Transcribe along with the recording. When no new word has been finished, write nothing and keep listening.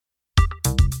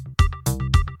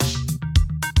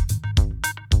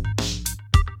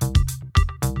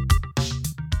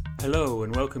Hello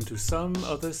and welcome to Some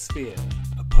Other Sphere,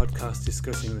 a podcast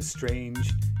discussing the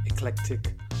strange,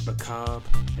 eclectic, macabre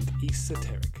and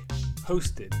esoteric,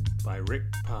 hosted by Rick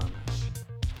Palmer.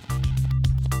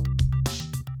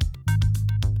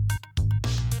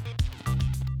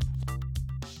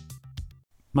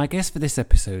 My guest for this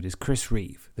episode is Chris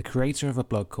Reeve, the creator of a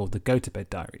blog called The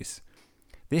Gotobed Diaries.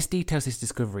 This details his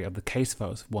discovery of the case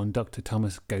files of one Dr.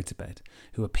 Thomas Gotobed,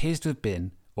 who appears to have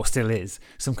been, or still is,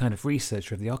 some kind of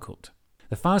researcher of the occult.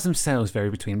 The files themselves vary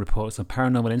between reports on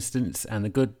paranormal incidents and the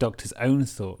good doctor's own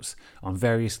thoughts on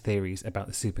various theories about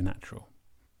the supernatural.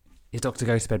 Is Dr.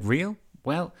 Gotobed real?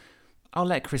 Well, I'll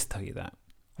let Chris tell you that.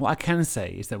 What I can say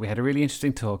is that we had a really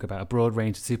interesting talk about a broad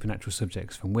range of supernatural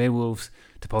subjects, from werewolves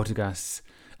to poltergeists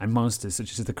and monsters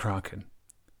such as the Kraken.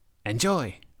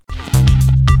 Enjoy!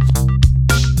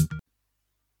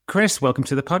 Chris, welcome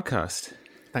to the podcast.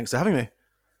 Thanks for having me.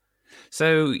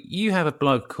 So you have a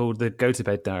blog called The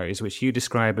Gotobed Diaries, which you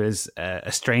describe as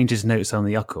a stranger's notes on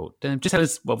the occult. Just tell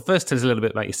us, first tell us a little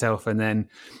bit about yourself and then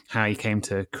how you came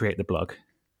to create the blog.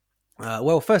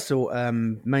 First of all,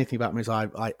 main thing about me is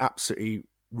I absolutely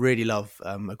really love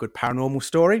a good paranormal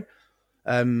story.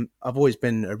 I've always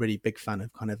been a really big fan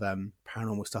of kind of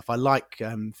paranormal stuff. I like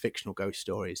fictional ghost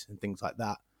stories and things like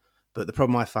that. But the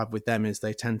problem I've had with them is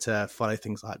they tend to follow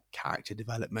things like character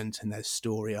development and their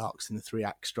story arcs in the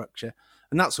 3-act structure.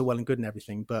 And that's all well and good and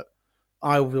everything. But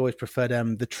I've always preferred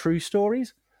the true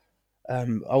stories. I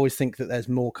always think that there's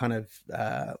more kind of,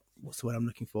 what's the word I'm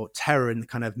looking for? Terror in the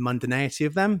kind of mundanity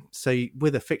of them. So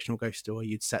with a fictional ghost story,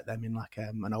 you'd set them in like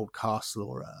an old castle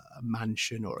or a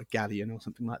mansion or a galleon or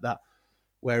something like that.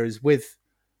 Whereas with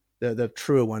the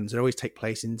truer ones, they always take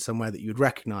place in somewhere that you'd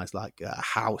recognize, like a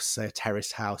house, say a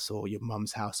terrace house or your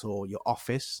mum's house or your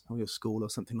office or your school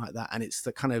or something like that. And it's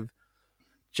the kind of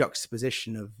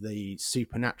juxtaposition of the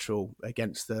supernatural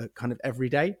against the kind of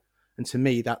everyday. And to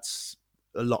me, that's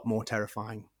a lot more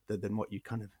terrifying than what you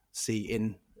kind of see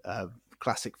in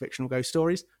classic fictional ghost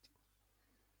stories.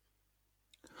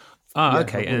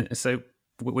 Okay. And so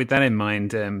with that in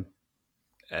mind,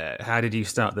 how did you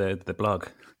start the blog?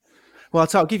 Well,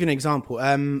 I'll give you an example.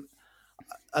 I'm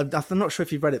not sure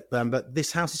if you've read it, but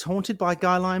This House is Haunted by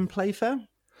Guy Lyon Playfair.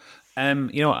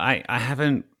 I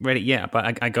haven't read it yet,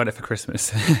 but I got it for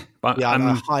Christmas. But yeah,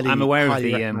 I'm aware of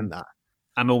the that.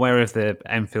 I'm aware of the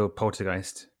Enfield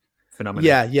poltergeist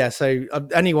phenomenon. Yeah. So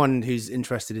anyone who's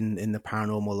interested in the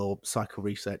paranormal or psycho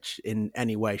research in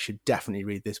any way should definitely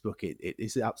read this book. It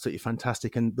is absolutely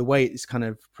fantastic, and the way it's kind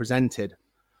of presented,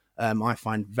 I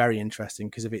find very interesting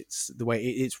because of the way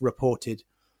it's reported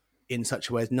in such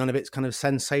a way as none of it's kind of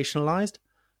sensationalized.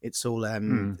 It's all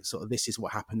sort of, this is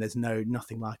what happened. There's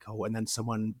nothing like, and then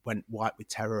someone went white with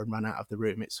terror and ran out of the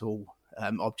room. It's all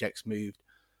objects moved,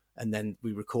 and then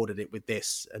we recorded it with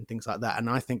this and things like that. And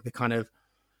I think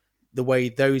the way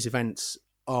those events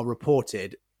are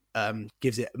reported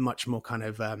gives it much more kind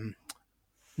of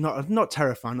not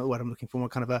terrifying, not the word I'm looking for, more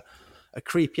kind of a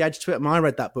creepy edge to it. I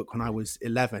read that book when I was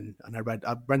 11, and I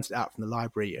rented it out from the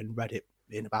library and read it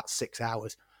in about 6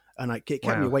 hours, and it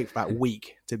kept me awake for about a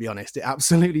week, to be honest. It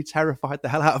absolutely terrified the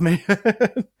hell out of me.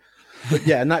 But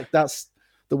yeah, and that's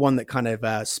the one that kind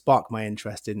of sparked my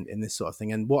interest in this sort of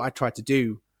thing. And what I tried to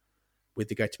do with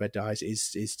the Gotobed Diaries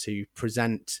is to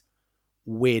present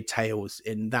weird tales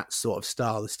in that sort of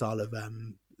style, the style of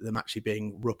them actually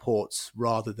being reports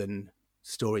rather than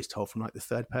stories told from like the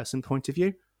third person point of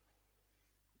view.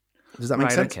 Does that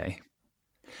make sense? Okay.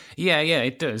 Yeah,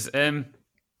 it does.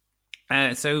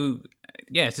 So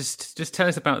just tell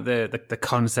us about the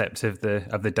concept of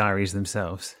the diaries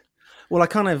themselves. Well, I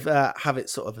kind of have it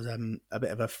sort of as a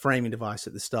bit of a framing device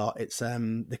at the start. It's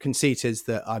the conceit is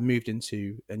that I moved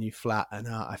into a new flat and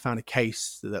I found a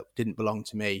case that didn't belong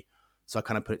to me, so I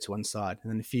kind of put it to one side. And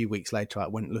then a few weeks later, I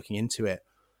went looking into it,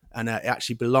 and it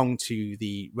actually belonged to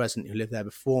the resident who lived there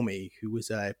before me, who was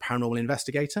a paranormal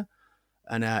investigator.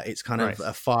 And it's kind of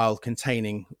a file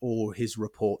containing all his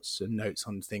reports and notes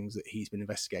on things that he's been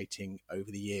investigating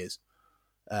over the years,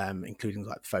 including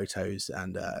like photos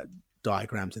and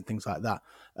diagrams and things like that.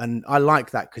 And I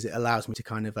like that because it allows me to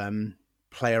kind of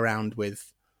play around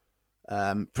with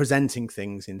presenting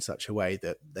things in such a way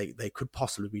that they could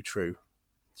possibly be true.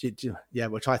 Yeah,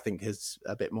 which I think is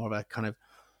a bit more of a kind of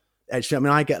edge. I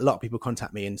mean, I get a lot of people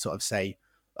contact me and sort of say,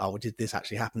 oh, did this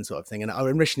actually happen, sort of thing. And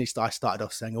originally I started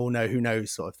off saying, oh no, who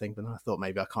knows, sort of thing. But I thought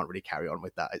maybe I can't really carry on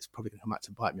with that. It's probably going to come back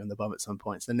to bite me on the bum at some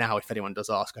point. So now if anyone does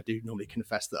ask, I do normally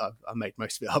confess that I made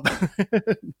most of it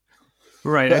up.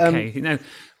 Right, but, okay.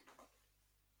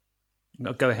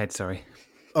 No, go ahead, sorry.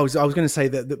 I was going to say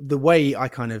that the way I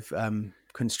kind of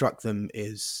construct them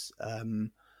is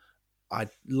I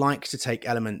like to take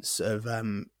elements of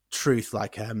truth,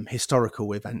 like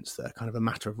historical events that are kind of a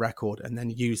matter of record, and then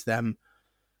use them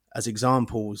as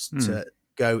examples to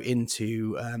go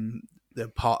into the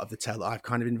part of the tale that I've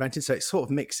kind of invented. So it's sort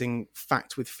of mixing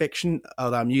fact with fiction,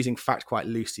 although I'm using fact quite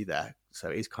loosely there. So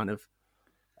it's kind of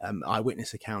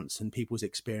eyewitness accounts and people's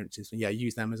experiences. And yeah,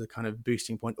 use them as a kind of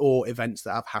boosting point, or events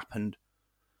that have happened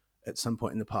at some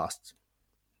point in the past.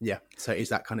 Yeah. So it's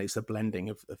that kind of, it's a blending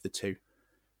of the two.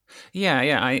 Yeah.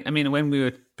 I mean, when we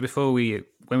were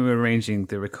arranging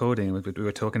the recording, we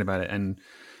were talking about it and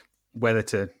whether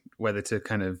to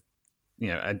kind of,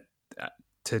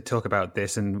 to talk about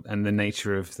this and the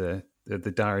nature of the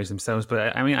diaries themselves.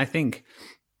 But I mean, I think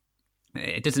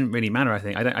it doesn't really matter.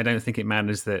 I don't think it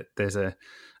matters that there's a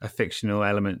fictional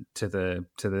element to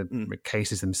the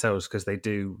cases themselves, because they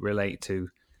do relate to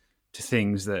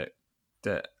things that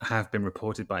have been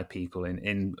reported by people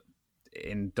in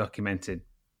documented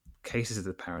cases of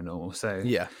the paranormal. So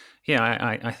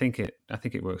I think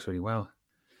it works really well.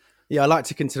 Yeah, I like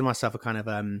to consider myself a kind of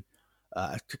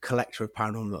a collector of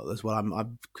paranormal as well. I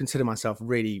consider myself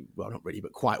really, well, not really,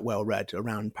 but quite well read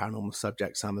around paranormal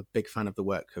subjects. I'm a big fan of the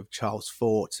work of Charles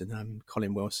Fort and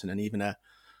Colin Wilson, and even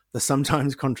the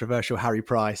sometimes controversial Harry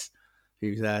Price,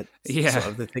 who's sort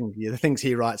of the things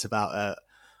he writes about.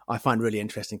 I find really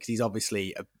interesting, because he's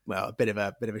obviously a bit of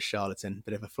a charlatan,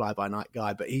 bit of a fly by night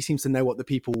guy, but he seems to know what the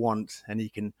people want, and he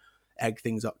can egg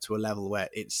things up to a level where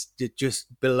it's just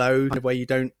below where you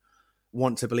don't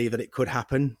want to believe that it could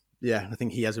happen. Yeah, I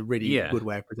think he has a really good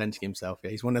way of presenting himself. Yeah,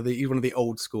 he's one of the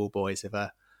old school boys of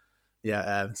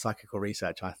psychical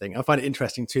research. I think I find it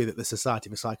interesting too that the Society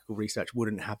for Psychical Research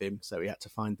wouldn't have him, so he had to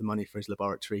find the money for his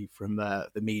laboratory from the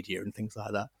media and things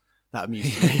like that. That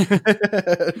amused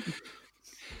me.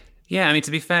 Yeah, I mean,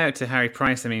 to be fair to Harry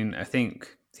Price, I mean, I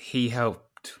think he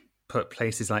helped put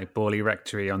places like Borley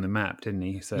Rectory on the map, didn't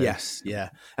he? So yes,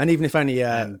 yeah, and even if only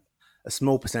a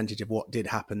small percentage of what did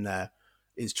happen there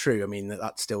is true, I mean,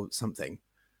 that's still something,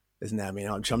 isn't it? I mean,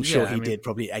 I'm sure he did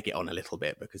probably egg it on a little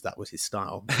bit, because that was his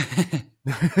style.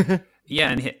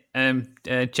 Yeah, and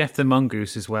Jeff the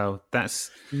Mongoose as well.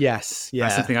 That's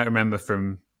something I remember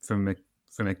from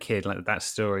a kid. Like, that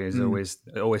story has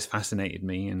always fascinated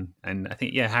me, and I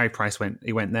think Harry Price went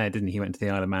there, didn't he? He went to the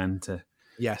Isle of Man to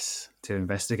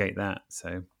investigate that.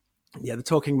 So yeah, the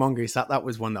Talking Mongoose, that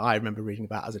was one that I remember reading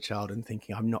about as a child and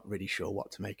thinking, I'm not really sure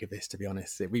what to make of this, to be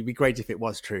honest. It would be great if it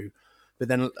was true. But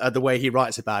then the way he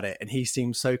writes about it, and he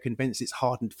seems so convinced, it's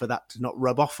hardened for that to not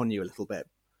rub off on you a little bit.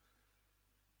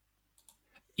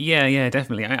 Yeah,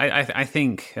 definitely. I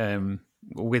think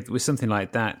with something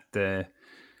like that,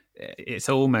 it's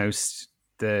almost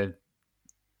the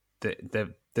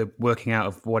working out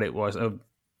of what it was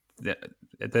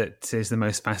that is the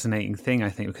most fascinating thing, I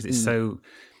think, because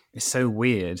it's so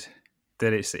weird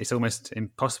that it's almost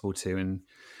impossible to,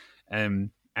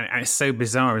 and it's so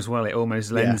bizarre as well. It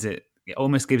almost lends it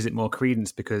almost gives it more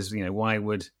credence, because why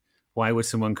would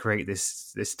someone create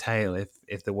this tale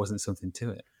if there wasn't something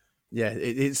to it? Yeah,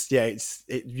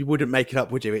 you wouldn't make it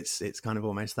up, would you? It's kind of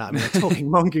almost that. I mean, a talking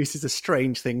mongoose is a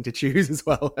strange thing to choose as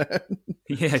well.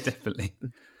 Yeah, definitely.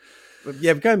 But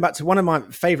yeah, going back to one of my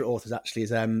favourite authors actually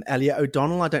is Elliot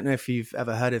O'Donnell. I don't know if you've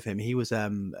ever heard of him. He was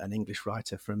an English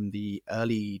writer from the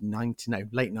late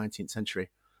 19th century,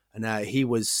 and he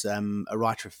was a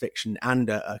writer of fiction and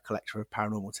a collector of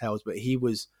paranormal tales. But he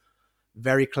was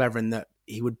very clever in that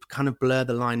he would kind of blur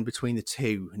the line between the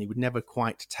two, and he would never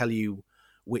quite tell you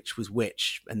which was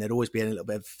which, and there'd always be a little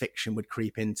bit of fiction would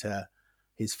creep into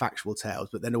his factual tales,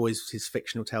 but then always his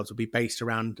fictional tales would be based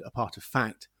around a part of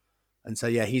fact. And so,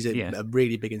 he's a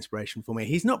really big inspiration for me.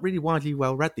 He's not really widely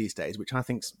well read these days, which I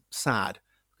think's sad,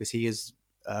 because he is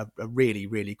a really,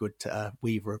 really good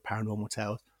weaver of paranormal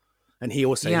tales. And he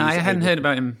also... Yeah, I hadn't heard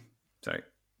about him. Sorry.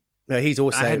 No, he's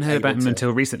also... I hadn't heard about him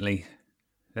until recently.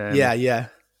 Yeah.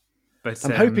 But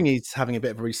I'm hoping he's having a bit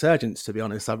of a resurgence, to be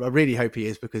honest. I really hope he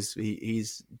is, because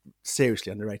he's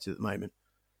seriously underrated at the moment.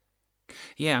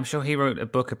 Yeah, I'm sure he wrote a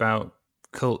book about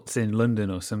cults in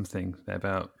London or something,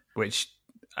 about which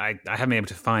I haven't been able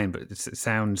to find, but it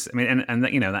sounds... I mean, and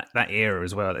that era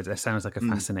as well, it sounds like a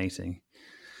fascinating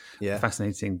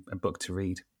book to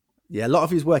read. Yeah, a lot of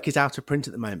his work is out of print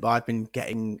at the moment, but I've been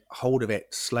getting hold of it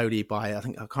slowly by, I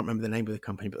can't remember the name of the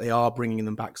company, but they are bringing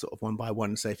them back sort of one by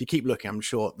one. So if you keep looking, I'm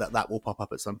sure that will pop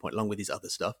up at some point along with his other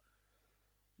stuff.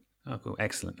 Oh, cool.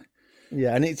 Excellent.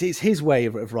 Yeah, and it's his way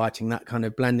of writing, that kind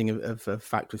of blending of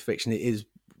fact with fiction. It is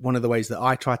one of the ways that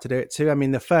I try to do it too. I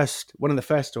mean, one of the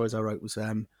first stories I wrote was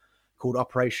called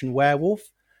Operation Werewolf.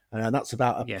 And that's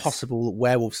about a possible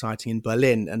werewolf sighting in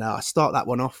Berlin. And I start that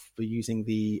one off by using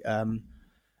the...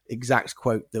 exact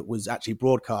quote that was actually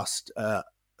broadcast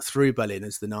through Berlin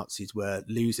as the Nazis were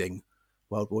losing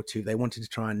World War II. They wanted to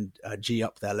try and G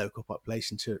up their local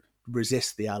population to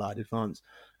resist the Allied advance.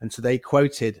 And so they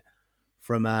quoted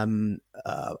from a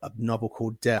novel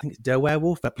called I think it's Der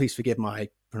Werewolf, but please forgive my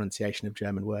pronunciation of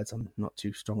German words. I'm not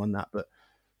too strong on that, but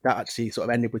that actually sort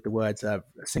of ended with the words, a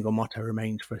single motto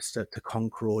remained for us to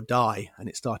conquer or die. And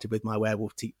it started with my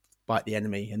werewolf to bite the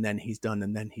enemy, and then he's done,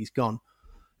 and then he's gone.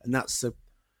 And that's,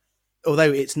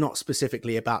 although it's not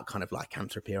specifically about kind of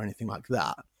lycanthropy or anything like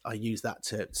that, I use that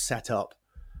to set up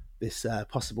this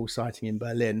possible sighting in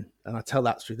Berlin. And I tell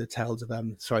that through the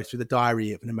through the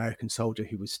diary of an American soldier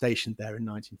who was stationed there in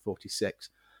 1946,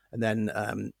 and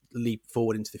then leap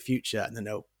forward into the future, and then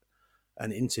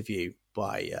an interview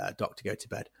by Dr.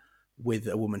 Gotobed with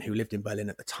a woman who lived in Berlin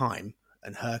at the time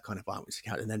and her kind of eyewitness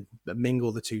account, and then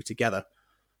mingle the two together.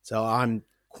 So I'm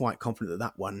quite confident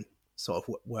that one sort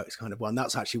of works kind of well. And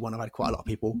that's actually one I've had quite a lot of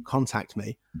people contact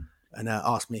me and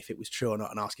ask me if it was true or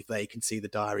not, and ask if they can see the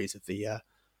diaries of the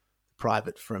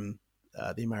private from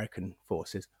the American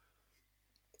forces,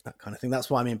 that kind of thing.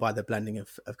 That's what I mean by the blending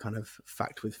of kind of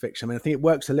fact with fiction. I mean, I think it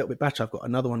works a little bit better. I've got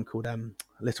another one called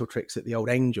Little Tricks at the Old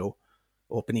Angel,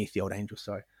 or Beneath the Old Angel,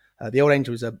 sorry. The Old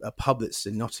Angel is a pub that's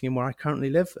in Nottingham where I currently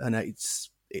live, and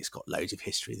it's got loads of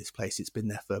history, this place. It's been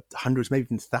there for hundreds, maybe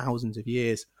even thousands of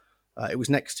years. It was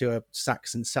next to a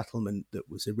Saxon settlement that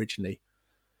was originally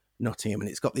Nottingham, and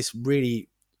it's got this really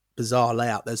bizarre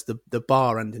layout. There's the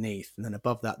bar underneath, and then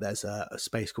above that there's a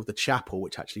space called the chapel,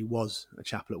 which actually was a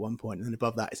chapel at one point, and then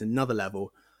above that is another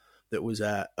level that was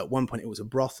at one point it was a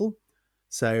brothel.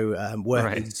 So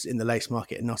workers in the lace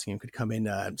market in Nottingham could come in,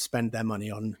 spend their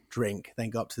money on drink, then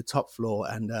go up to the top floor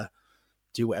and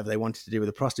do whatever they wanted to do with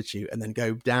a prostitute, and then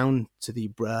go down to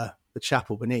the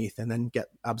chapel beneath, and then get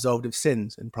absolved of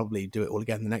sins and probably do it all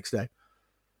again the next day.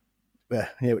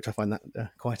 Yeah, which I find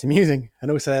that quite amusing. And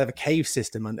also they have a cave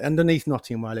system, and underneath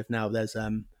Nottingham where I live now, there's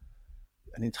an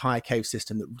entire cave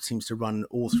system that seems to run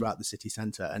all throughout the city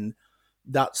centre, and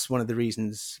that's one of the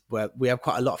reasons where we have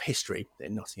quite a lot of history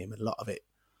in Nottingham, and a lot of it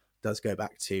does go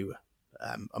back to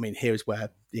I mean, here's where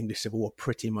the English Civil War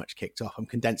pretty much kicked off. I'm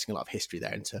condensing a lot of history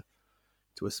there into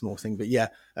a small thing, but yeah,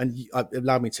 and it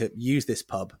allowed me to use this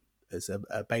pub as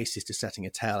a basis to setting a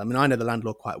tale. I mean, I know the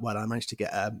landlord quite well. I managed to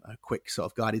get a quick sort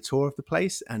of guided tour of the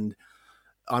place, and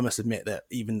I must admit that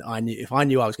even if I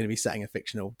knew I was going to be setting a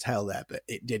fictional tale there, but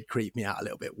it did creep me out a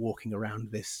little bit walking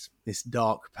around this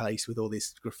dark place with all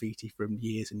this graffiti from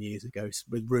years and years ago,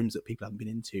 with rooms that people haven't been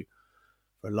into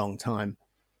for a long time.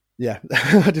 Yeah,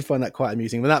 I did find that quite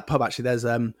amusing. But that pub, actually, there's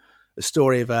a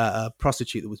story of a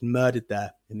prostitute that was murdered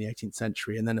there in the 18th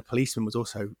century, and then a policeman was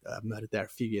also murdered there a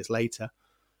few years later.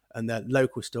 And the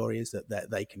local story is that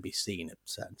they can be seen at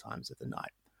certain times of the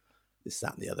night, this,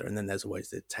 that, and the other. And then there's always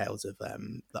the tales of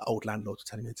the old landlords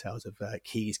telling me the tales of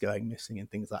keys going missing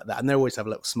and things like that. And they always have a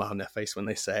little smile on their face when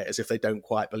they say it, as if they don't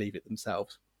quite believe it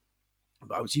themselves.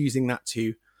 But I was using that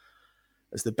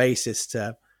as the basis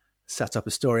to set up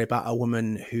a story about a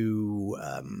woman who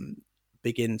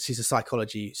she's a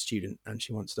psychology student, and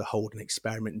she wants to hold an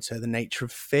experiment into the nature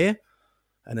of fear.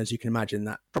 And as you can imagine,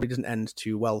 that probably doesn't end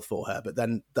too well for her. But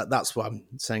then that's what I'm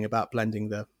saying about blending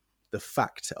the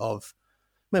fact of,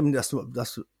 maybe that's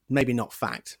maybe not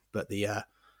fact, but the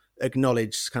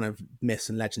acknowledged kind of myths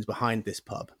and legends behind this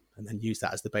pub, and then use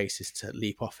that as the basis to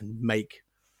leap off and make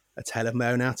a tale of my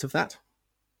own out of that.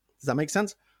 Does that make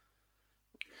sense?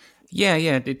 Yeah,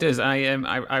 it does.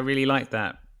 I really like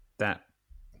that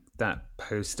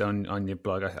post on your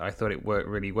blog. I thought it worked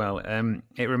really well.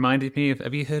 It reminded me of,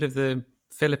 have you heard of the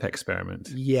Philip experiment?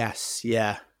 Yes,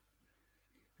 yeah.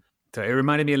 So it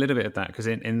reminded me a little bit of that, because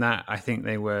in that, I think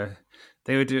it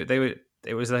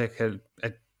was like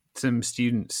some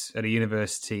students at a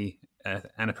university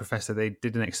and a professor, they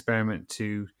did an experiment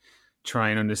to try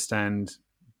and understand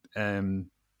like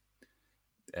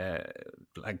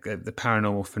the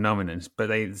paranormal phenomenon, but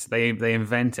they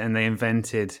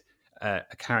invented a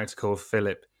character called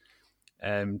Philip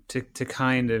to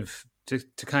kind of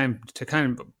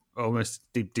almost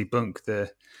debunk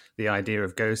the idea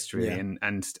of ghosts, really,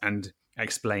 and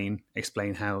explain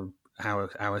how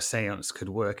a seance could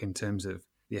work in terms of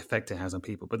the effect it has on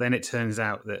people. But then it turns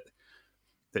out that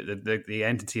the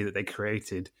entity that they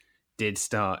created did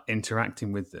start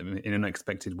interacting with them in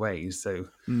unexpected ways. So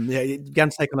it began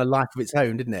to take on a life of its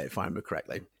own, didn't it? If I remember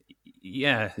correctly.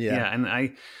 Yeah. And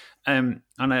I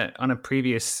on a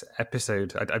previous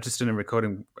episode, I've just done a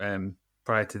recording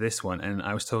prior to this one, and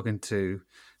I was talking to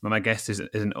my guest is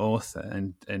an author,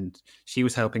 and she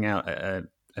was helping out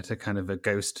at a kind of a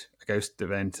ghost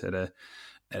event at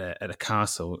a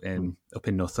castle up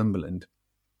in Northumberland.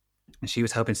 and she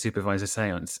was helping supervise a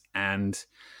séance, and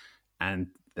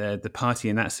the party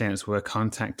in that séance were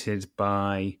contacted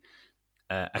by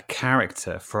a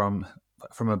character from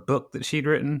a book that she'd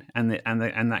written, and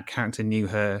that character knew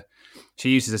her. She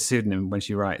uses a pseudonym when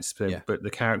she writes, but the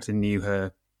character knew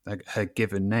her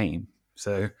given name.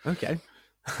 So okay,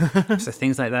 so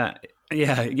things like that.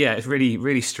 Yeah, it's really,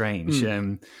 really strange.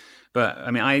 But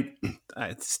I mean, I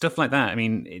stuff like that. I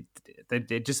mean,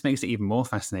 it just makes it even more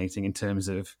fascinating in terms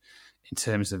of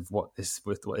what this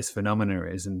phenomena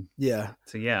is. And yeah.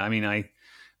 So yeah, I mean,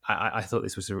 I thought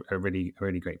this was a really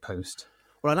great post.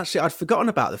 Well, and actually, I'd forgotten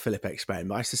about the Philip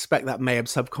experiment. I suspect that may have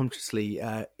subconsciously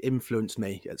influenced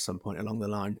me at some point along the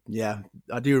line. Yeah,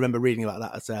 I do remember reading about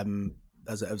that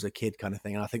as a kid kind of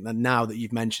thing. And I think that now that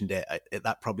you've mentioned it,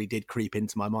 that probably did creep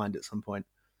into my mind at some point.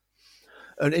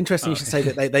 And interesting, you should say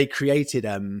that they created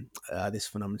this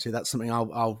phenomenon too. That's something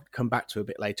I'll come back to a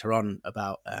bit later on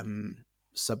about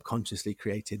subconsciously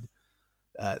created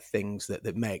things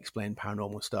that may explain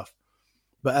paranormal stuff.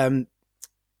 But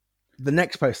the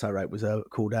next post I wrote was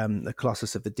called "The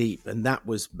Colossus of the Deep," and that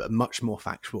was much more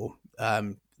factual.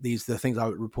 The things I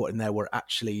reported in there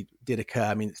actually did occur.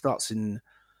 I mean, it starts in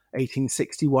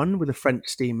 1861 with a French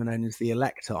steamer known as the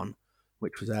Electon,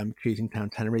 which was cruising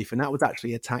down Tenerife, and that was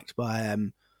actually attacked by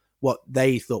what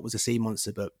they thought was a sea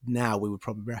monster, but now we would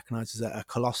probably recognise as a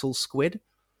colossal squid.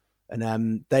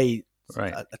 And they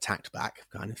attacked back,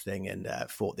 kind of thing, and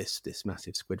fought this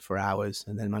massive squid for hours,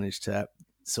 and then managed to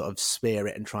sort of spear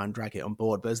it and try and drag it on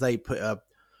board. But as they put a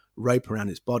rope around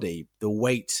its body, the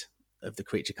weight of the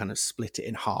creature kind of split it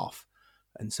in half,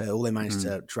 and so all they managed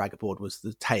to drag aboard was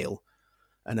the tail.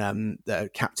 And the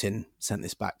captain sent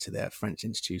this back to the French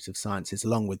Institute of Sciences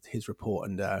along with his report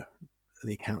and the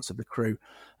accounts of the crew.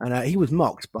 And he was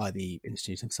mocked by the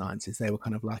Institute of Sciences. They were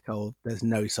kind of like, oh, there's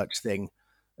no such thing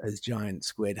as giant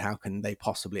squid. How can they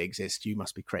possibly exist? You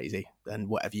must be crazy. And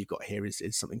whatever you've got here is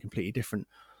something completely different.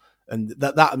 And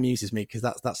that amuses me because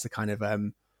that's the kind of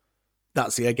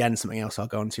that's again something else I'll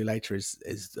go on to later is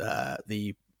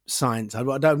the science. I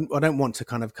don't want to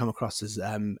kind of come across as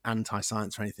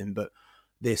anti-science or anything, but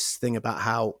this thing about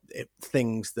how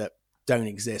things that don't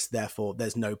exist, therefore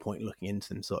there's no point looking into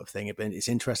them, sort of thing. It's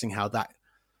interesting how that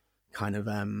kind of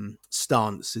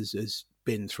stance has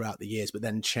been throughout the years, but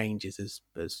then changes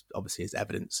as obviously as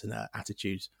evidence and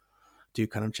attitudes do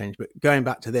kind of change. But going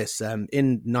back to this,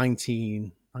 in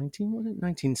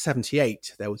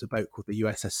 1978, there was a boat called the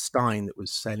USS Stein that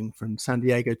was sailing from San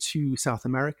Diego to South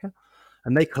America,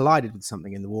 and they collided with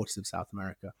something in the waters of South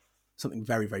America, something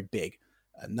very, very big.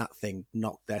 And that thing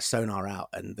knocked their sonar out,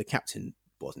 and the captain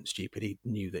wasn't stupid. He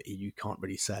knew that you can't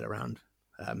really sail around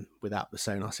without the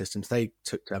sonar systems. They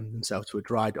took themselves to a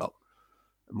dry dock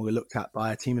and were looked at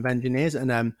by a team of engineers.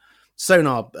 And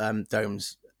sonar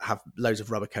domes have loads of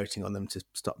rubber coating on them to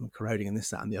stop them corroding and this,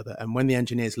 that, and the other. And when the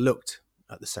engineers looked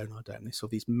at the sonar dome, they saw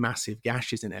these massive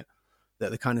gashes in it that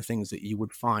are the kind of things that you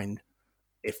would find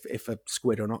if a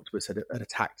squid or an octopus had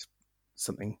attacked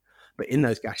something. But in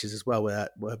those gashes as well were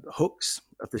hooks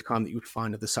of the kind that you would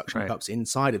find of the suction cups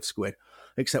inside of squid.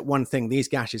 Except one thing, these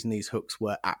gashes and these hooks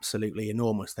were absolutely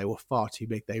enormous. They were far too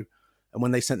big. And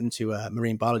when they sent them to a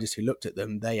marine biologist who looked at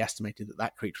them, they estimated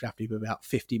that creature would have to be about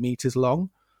 50 meters long,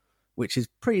 which is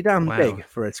pretty damn big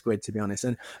for a squid, to be honest.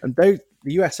 And though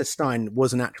the USS Stein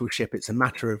was an actual ship, it's a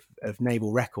matter of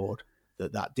naval record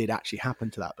that did actually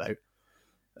happen to that boat.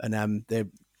 And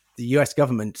the US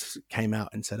government came out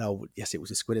and said, oh, yes, it was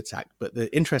a squid attack. But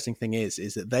the interesting thing is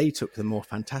that they took the more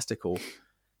fantastical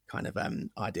kind of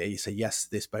idea. You say, yes,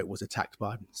 this boat was attacked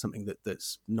by something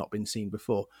that's not been seen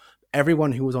before.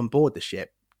 Everyone who was on board the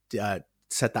ship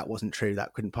said that wasn't true.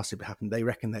 That couldn't possibly happen. They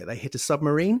reckon that they hit a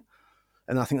submarine.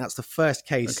 And I think that's the first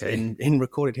case in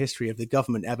recorded history of the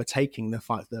government ever taking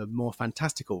the more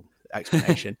fantastical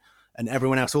explanation. And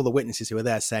everyone else, all the witnesses who were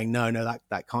there saying, no,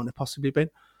 that can't have possibly been.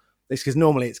 It's because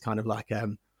normally it's kind of like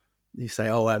you say,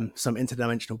 some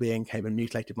interdimensional being came and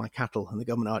mutilated my cattle, and the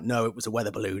government are, no, it was a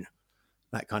weather balloon,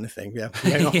 that kind of thing. Yeah,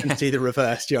 you don't often see the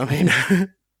reverse. Do you know what I mean?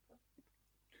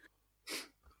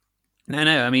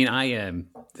 No. I mean,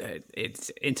 it's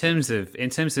in terms of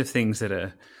things that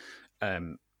are,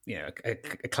 a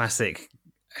classic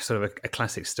sort of a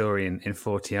classic story in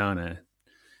Forteana.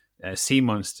 Sea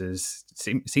monsters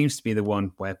seems to be the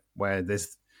one where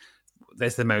there's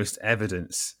the most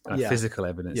evidence, physical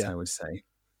evidence, I would say.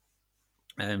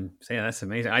 So yeah, that's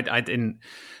amazing. I didn't.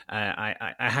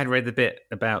 I had read the bit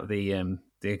about the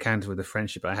encounter with the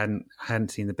friendship, but I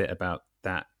hadn't seen the bit about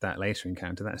that later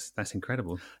encounter. That's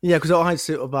incredible. Yeah, because I've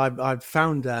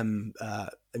found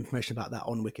information about that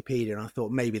on Wikipedia, and I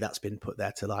thought maybe that's been put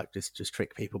there to like just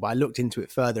trick people. But I looked into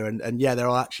it further, and yeah, there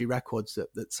are actually records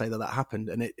that say that happened,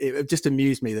 and it just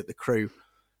amused me that the crew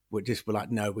were like,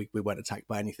 no, we weren't attacked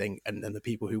by anything, and then the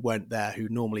people who weren't there, who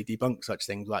normally debunk such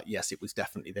things, like, yes, it was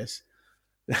definitely this.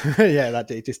 Yeah,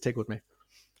 that it just tickled me.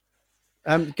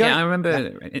 Yeah, I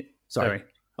remember. Sorry,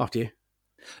 after you.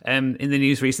 In the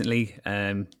news recently,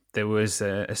 there was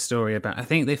a story about. I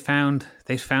think they found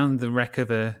the wreck of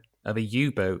a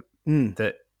U-boat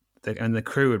that and the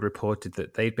crew had reported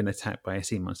that they'd been attacked by a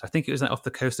sea monster. I think it was off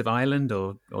the coast of Ireland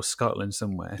or Scotland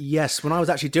somewhere. Yes, when I was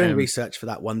actually doing research for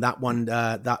that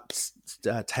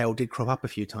tale did crop up a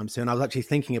few times too, and I was actually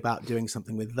thinking about doing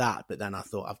something with that, but then I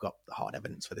thought I've got the hard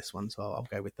evidence for this one, so I'll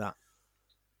go with that.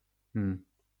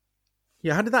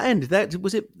 Yeah, how did that end?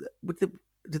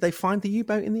 Did they find the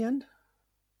U-boat in the end?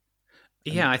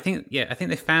 Yeah, I think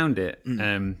they found it.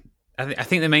 I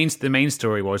think the main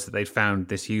story was that they'd found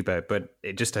this U-boat, but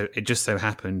it just so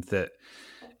happened that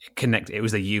it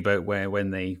was a U-boat where when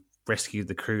they rescued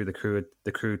the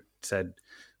crew said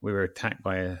we were attacked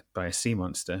by a sea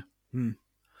monster. And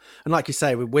like you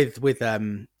say, with sort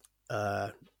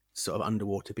of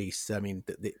underwater beasts, I mean,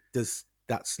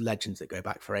 that's legends that go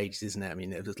back for ages, isn't it? I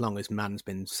mean, as long as man's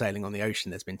been sailing on the ocean,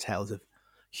 there's been tales of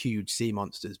huge sea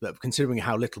monsters. But considering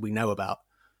how little we know about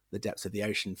the depths of the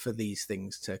ocean, for these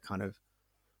things to kind of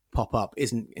pop up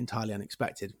isn't entirely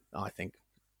unexpected, I think.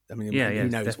 I mean, who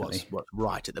knows what's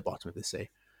right at the bottom of the sea?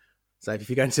 So if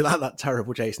you go into that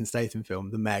terrible Jason Statham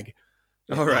film, The Meg,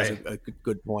 that's a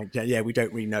good point. Yeah, we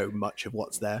don't really know much of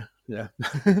what's there. Yeah.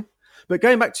 But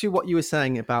going back to what you were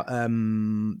saying about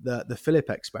the Philip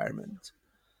experiment,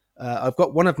 I've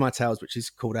got one of my tales which is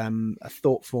called A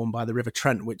Thought Formed by the River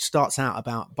Trent, which starts out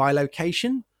about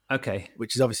bilocation. Okay.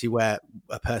 Which is obviously where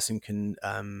a person can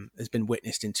has been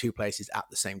witnessed in two places at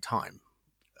the same time.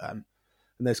 And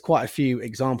there's quite a few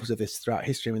examples of this throughout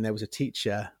history. I mean, there was a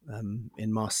teacher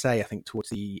in Marseille, I think towards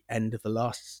the end of the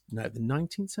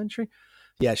 19th century.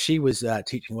 Yeah, she was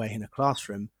teaching away in a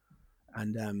classroom,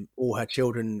 and all her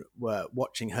children were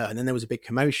watching her. And then there was a big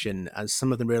commotion as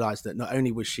some of them realized that not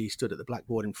only was she stood at the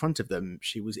blackboard in front of them,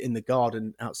 she was in the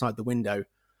garden outside the window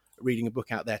reading a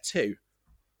book out there too.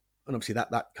 And obviously that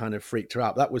kind of freaked her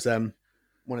out. That was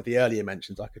one of the earlier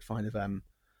mentions I could find of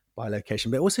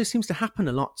bilocation. But it also seems to happen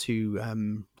a lot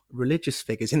to religious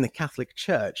figures in the Catholic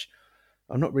Church.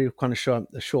 I'm not really kind of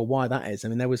sure why that is. I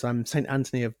mean, there was St.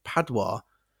 Anthony of Padua,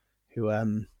 who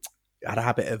had a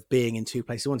habit of being in two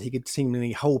places at once. He could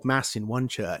seemingly hold mass in one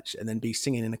church and then be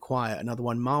singing in a choir another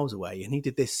one miles away. And he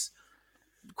did this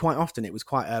quite often. It was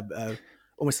quite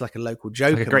almost like a local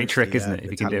joke. Like a great trick, isn't it,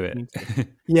 if you can do it?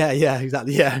 Yeah,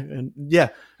 exactly. Yeah. And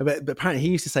but apparently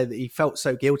he used to say that he felt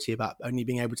so guilty about only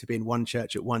being able to be in one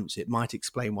church at once. It might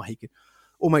explain why he could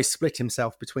almost split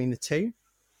himself between the two.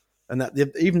 And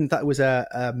that was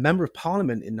a member of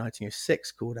parliament in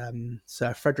 1906 called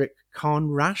Sir Frederick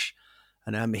Carnrash.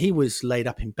 And he was laid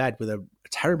up in bed with a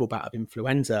terrible bout of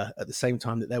influenza at the same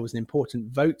time that there was an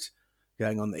important vote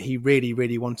going on that he really,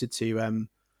 really wanted to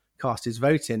cast his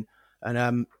vote in.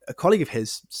 And a colleague of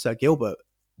his, Sir Gilbert,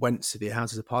 went to the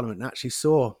Houses of Parliament and actually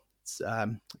saw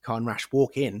Carnrash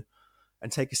walk in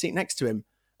and take a seat next to him.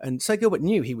 And Sir Gilbert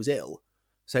knew he was ill,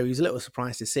 so he was a little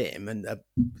surprised to see him. And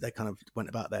they kind of went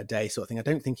about their day sort of thing. I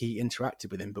don't think he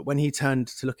interacted with him. But when he turned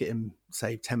to look at him,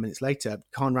 say, 10 minutes later,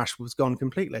 Carnrash was gone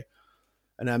completely.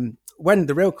 And when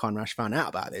the real Carnrash found out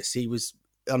about this, he was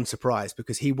unsurprised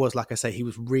because he was, like I say, he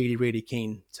was really, really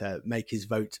keen to make his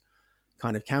vote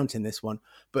kind of count in this one.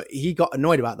 But he got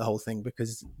annoyed about the whole thing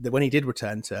because when he did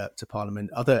return to Parliament,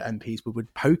 other MPs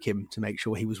would poke him to make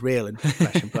sure he was real and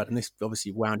flesh and blood. And this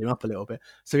obviously wound him up a little bit.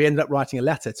 So he ended up writing a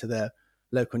letter to the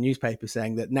local newspaper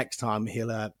saying that next time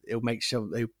he'll make sure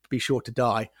they'll be sure to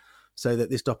die so that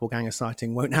this doppelganger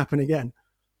sighting won't happen again.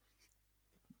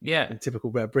 Yeah. And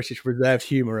typical British reserved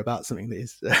humour about something that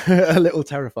is a little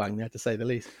terrifying, to say the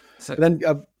least. So but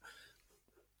then,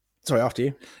 sorry, after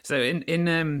you. So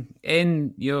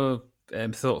in your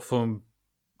thought form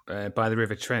by the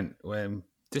River Trent,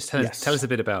 just tell us a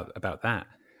bit about that.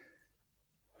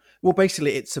 Well,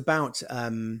 basically, it's about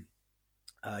a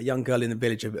young girl in the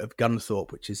village of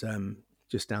Gunthorpe, which is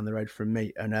just down the road from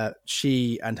me, and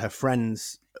she and her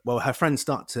friends. Well, her friends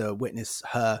start to witness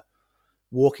her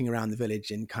walking around the village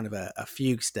in kind of a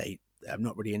fugue state,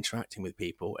 not really interacting with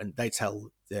people, and they tell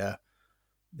the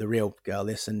real girl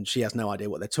this, and she has no idea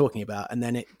what they're talking about, and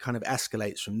then it kind of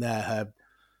escalates from there.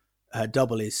 Her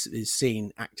double is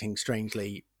seen acting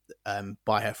strangely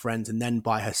by her friends, and then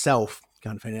by herself,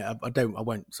 kind of thing. I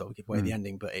won't sort of give away the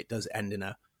ending, but it does end in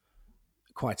a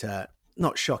quite a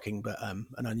not shocking, but an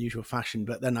unusual fashion.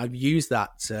 But then I've used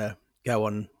that to go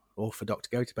on, or for Dr.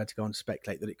 Gotobed to go on to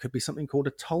speculate that it could be something called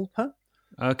a tulpa.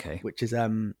 Okay. Which is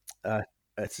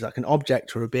it's like an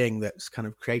object or a being that's kind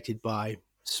of created by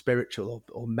spiritual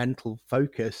or mental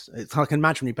focus. It's like an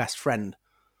imaginary best friend.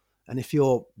 And if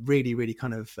you're really, really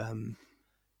kind of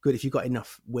good, if you've got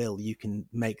enough will, you can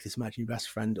make this imaginary best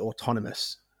friend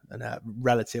autonomous and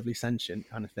relatively sentient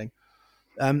kind of thing.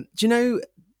 Do you know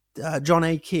John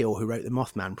A. Keel, who wrote the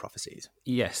Mothman prophecies?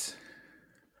 Yes.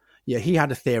 Yeah, he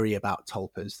had a theory about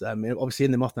tulpas. Obviously,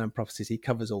 in the Mothman prophecies, he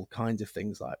covers all kinds of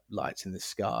things like lights in the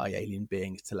sky, alien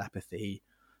beings, telepathy,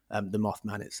 the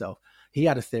Mothman itself. He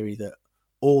had a theory that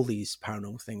all these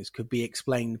paranormal things could be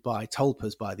explained by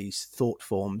tulpas, by these thought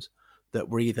forms that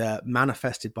were either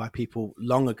manifested by people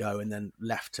long ago and then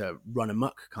left to run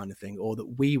amok kind of thing, or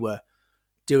that we were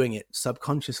doing it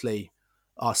subconsciously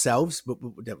ourselves, but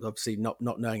obviously not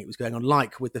knowing it was going on.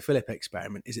 Like with the Philip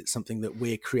experiment, is it something that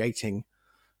we're creating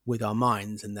with our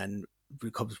minds, and then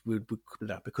because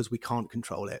we can't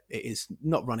control it, it is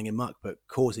not running amok but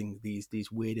causing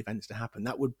these weird events to happen?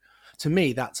 That would, to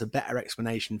me, that's a better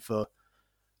explanation for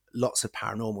lots of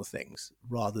paranormal things,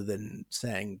 rather than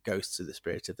saying ghosts are the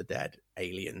spirit of the dead,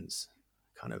 aliens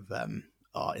kind of are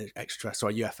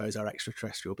UFOs are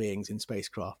extraterrestrial beings in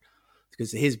spacecraft,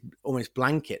 because his almost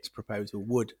blanket proposal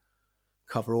would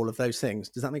cover all of those things.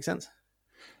 Does that make sense?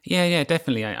 Yeah,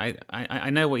 definitely. I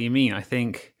know what you mean. I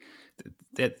think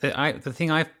the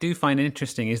thing I do find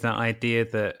interesting is that idea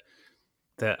that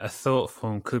a thought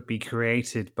form could be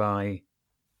created by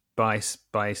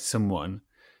someone,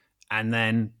 and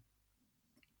then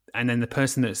the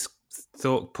person that's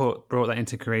brought that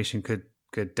into creation could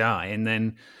die, and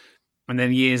then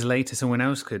years later someone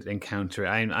else could encounter it.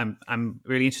 I'm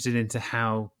really interested into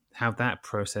how that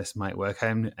process might work,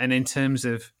 and in terms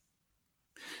of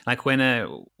like when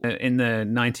in the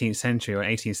 19th century or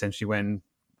 18th century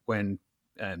when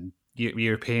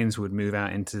Europeans would move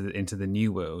out into the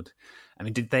New World. I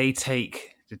mean, did they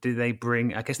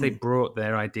bring? I guess they brought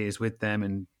their ideas with them,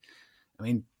 and I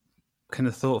mean, kind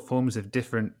of thought forms of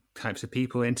different types of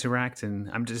people interact. And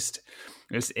I'm just,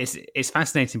 it's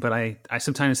fascinating, but I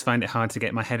sometimes find it hard to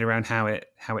get my head around how it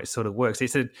sort of works.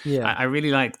 I really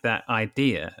like that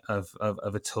idea of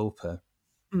a tulpa.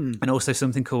 And also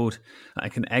something called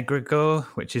like an egregore,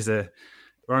 which is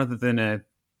rather than a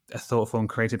thought form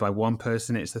created by one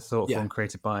person, it's a thought form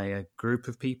created by a group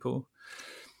of people.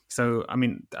 So, I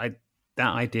mean, that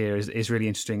idea is really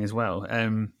interesting as well.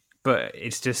 But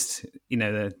it's just,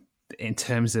 in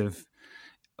terms of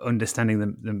understanding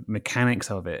the mechanics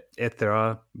of it, if there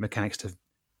are mechanics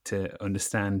to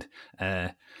understand,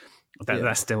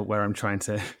 that's still where I'm trying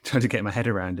to get my head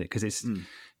around it, because it's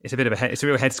a bit of it's a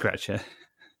real head scratcher.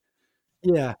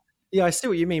 Yeah, I see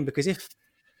what you mean, because if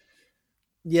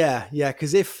like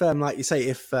you say,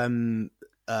 if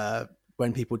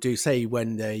when people do say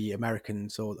when the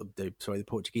Americans or the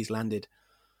Portuguese landed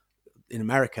in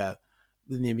America,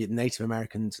 the Native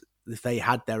Americans, if they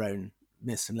had their own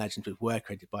myths and legends which were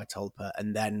created by tulpa,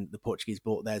 and then the Portuguese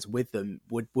brought theirs with them,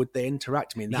 would they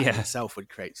interact? I mean, that in itself would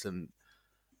create some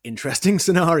interesting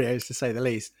scenarios, to say the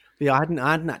least. But yeah, I hadn't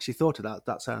actually thought of that.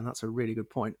 That's a really good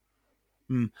point.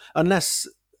 Unless,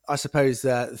 I suppose,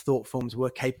 thought forms were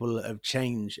capable of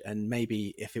change, and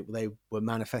maybe if they were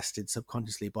manifested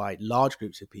subconsciously by large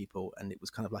groups of people, and it was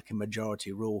kind of like a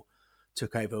majority rule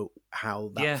took over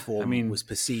how that form was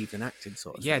perceived and acted,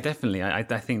 sort of thing. Definitely. I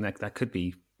think that could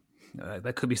be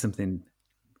something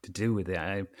to do with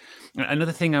it.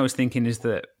 Another thing I was thinking is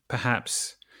that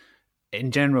perhaps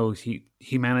in general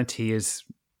humanity is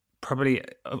probably,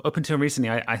 up until recently,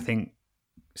 I think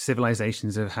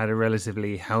civilizations have had a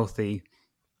relatively healthy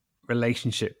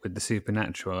relationship with the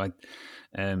supernatural.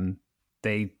 They're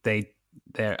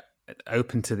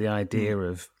open to the idea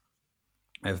of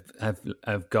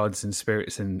gods and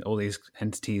spirits and all these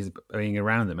entities being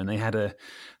around them, and they had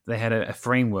a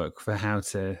framework for how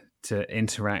to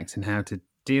interact and how to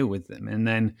deal with them. And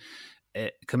then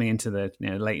coming into the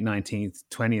late 19th,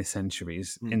 20th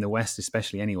centuries in the West,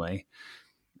 especially anyway,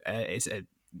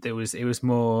 it was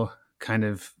more kind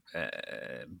of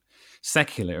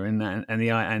secular,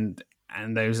 and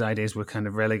those ideas were kind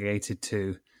of relegated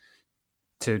to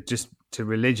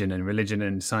religion, and religion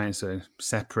and science are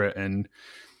separate, and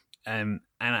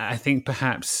I think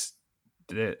perhaps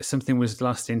something was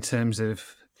lost in terms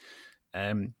of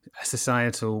a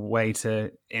societal way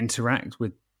to interact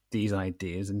with these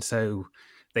ideas, and so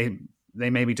they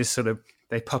maybe just sort of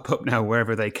they pop up now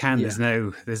wherever they can. There's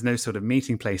no sort of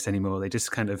meeting place anymore. They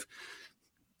just kind of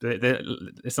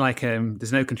it's like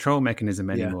there's no control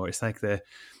mechanism anymore. It's like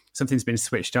something's been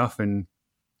switched off, and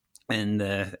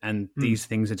and these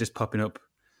things are just popping up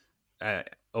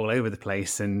all over the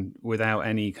place and without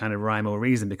any kind of rhyme or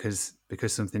reason because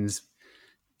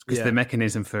the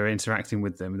mechanism for interacting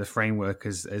with them, the framework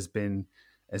has been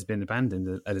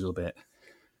abandoned a little bit.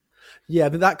 Yeah,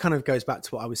 but that kind of goes back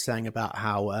to what I was saying about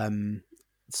how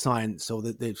science or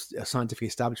the scientific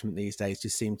establishment these days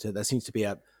there seems to be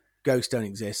a ghosts don't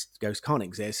exist, ghosts can't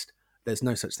exist. There's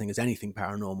no such thing as anything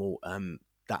paranormal.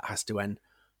 That has to end,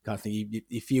 kind of thing.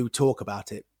 If you talk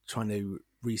about it, trying to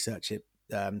research it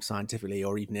scientifically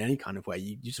or even in any kind of way,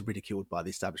 you're just ridiculed by the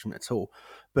establishment at all.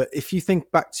 But if you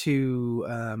think back to,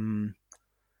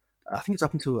 I think it's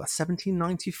up until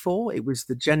 1794, it was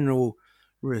the general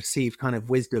received kind of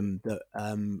wisdom that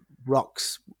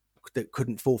rocks that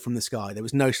couldn't fall from the sky. There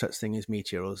was no such thing as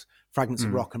meteors. Fragments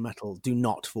of rock and metal do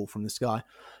not fall from the sky.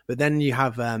 But then you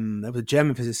have there was a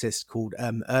German physicist called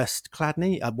Ernst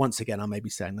Chladni. Once again, I may be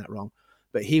saying that wrong,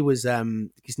 but he was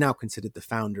he's now considered the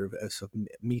founder of sort of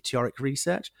meteoric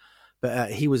research.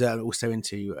 But he was also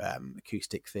into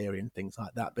acoustic theory and things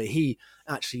like that. But he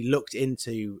actually looked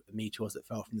into meteors that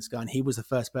fell from the sky, and he was the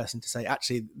first person to say,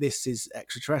 actually, this is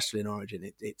extraterrestrial in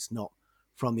origin. It's not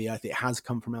from the Earth. It has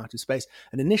come from outer space.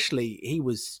 And initially, he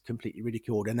was completely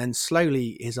ridiculed. And then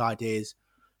slowly, his ideas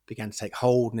began to take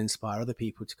hold and inspire other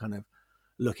people to kind of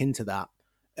look into that.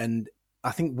 And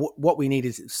I think what we need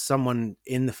is someone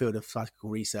in the field of psychical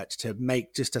research to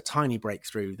make just a tiny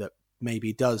breakthrough that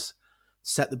maybe does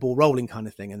set the ball rolling kind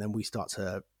of thing, and then we start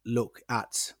to look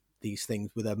at these things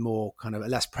with a more kind of a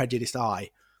less prejudiced eye,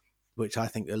 which I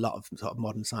think a lot of sort of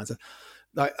modern science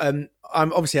like I'm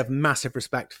obviously have massive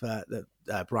respect for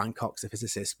the Brian Cox, the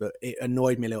physicist, but it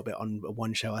annoyed me a little bit on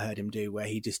one show I heard him do where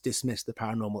he just dismissed the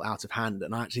paranormal out of hand,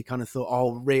 and I actually kind of thought,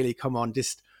 oh really, come on,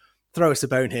 just throw us a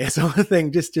bone here sort of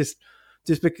thing, just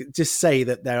say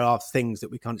that there are things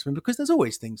that we can't explain, because there's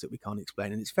always things that we can't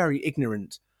explain, and it's very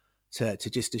ignorant to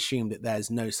just assume that there's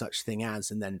no such thing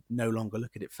as, and then no longer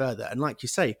look at it further. And like you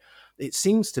say, it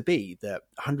seems to be that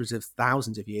hundreds of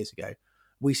thousands of years ago,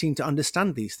 we seem to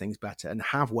understand these things better and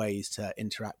have ways to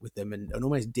interact with them and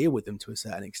almost deal with them to a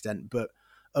certain extent. But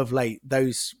of late,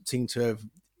 those seem to have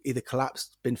either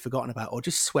collapsed, been forgotten about, or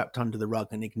just swept under the rug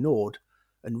and ignored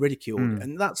and ridiculed.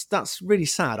 And that's really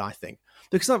sad, I think,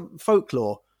 because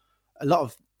folklore, a lot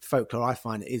of folklore I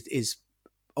find is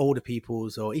older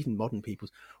people's or even modern people's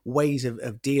ways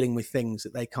of dealing with things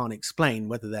that they can't explain,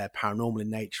 whether they're paranormal in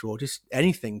nature or just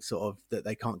anything sort of that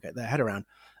they can't get their head around.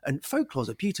 And folklore is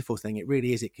a beautiful thing. It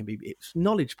really is. It's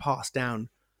knowledge passed down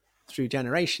through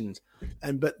generations.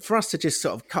 But for us to just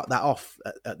sort of cut that off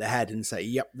at the head and say,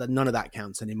 yep, none of that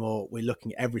counts anymore, we're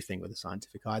looking at everything with a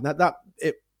scientific eye. And that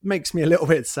it makes me a little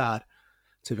bit sad,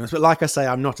 to be honest. But like I say,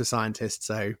 I'm not a scientist,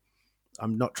 so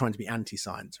I'm not trying to be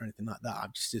anti-science or anything like that.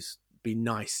 I'm just be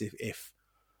nice if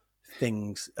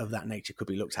things of that nature could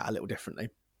be looked at a little differently.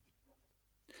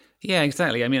 Yeah,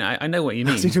 exactly. I mean, I know what you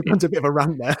mean. I seem to have gone to a bit of a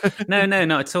rant there. No,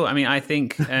 not at all. I mean, I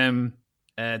think that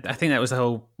was the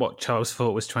whole what Charles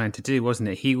Fort was trying to do, wasn't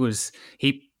it? He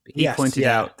pointed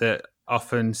out that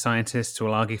often scientists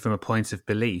will argue from a point of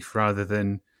belief rather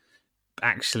than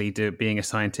actually being a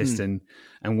scientist and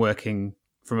working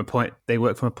from a point. They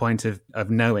work from a point of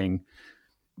knowing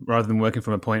rather than working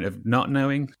from a point of not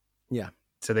knowing. Yeah.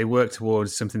 So they work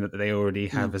towards something that they already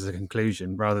have as a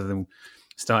conclusion, rather than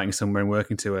starting somewhere and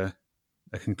working to a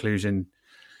conclusion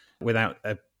without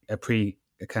a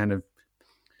kind of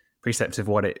precept of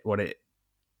what it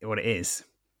is.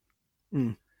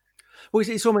 Well,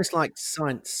 it's almost like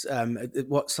science.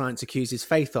 What science accuses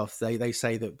faith of. They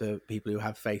say that the people who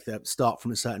have faith start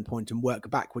from a certain point and work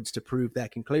backwards to prove their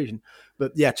conclusion.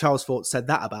 But yeah, Charles Fort said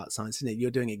that about science, isn't it?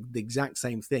 You're doing the exact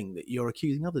same thing that you're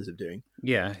accusing others of doing.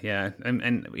 Yeah,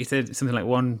 and he said something like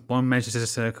one measures a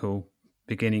circle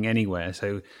beginning anywhere.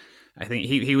 So I think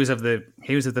he was of the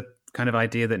kind of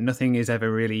idea that nothing is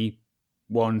ever really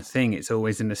one thing. It's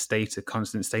always in a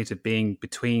constant state of being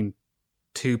between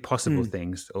two possible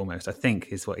things, almost, I think,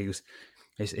 is what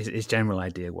his general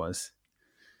idea was.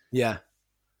 Yeah,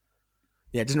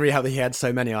 it doesn't really help that he had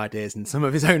so many ideas, and some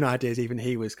of his own ideas, even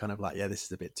he was kind of like, yeah, this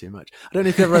is a bit too much. I don't know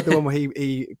if you ever read the one where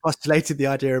he postulated the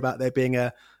idea about there being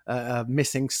a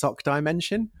missing sock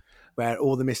dimension, where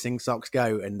all the missing socks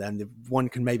go, and then one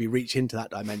can maybe reach into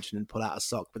that dimension and pull out a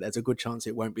sock, but there's a good chance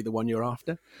it won't be the one you're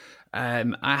after. I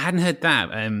hadn't heard that,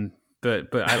 but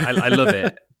I love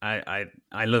it.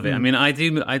 I love it. I mean, I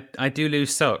do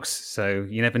lose socks, so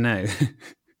you never know.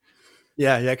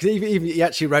 Yeah, because he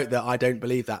actually wrote that I don't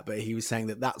believe that, but he was saying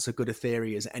that that's as good a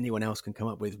theory as anyone else can come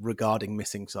up with regarding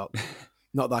missing socks.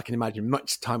 Not that I can imagine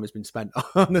much time has been spent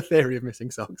on the theory of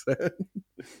missing socks.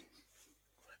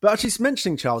 But actually,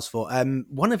 mentioning Charles Fort,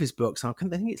 one of his books, I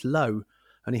think it's Low,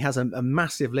 and he has a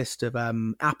massive list of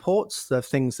apports, the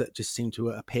things that just seem to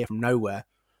appear from nowhere.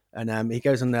 And he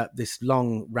goes on this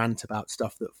long rant about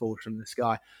stuff that falls from the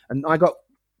sky. And I got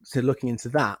to looking into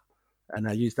that, and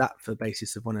I used that for the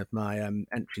basis of one of my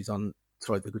entries on,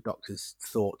 the Good Doctor's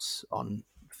thoughts on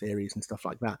theories and stuff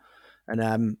like that.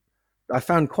 And I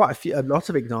found a lot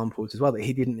of examples as well that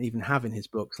he didn't even have in his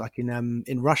books. Like in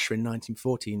Russia in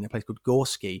 1914, in a place called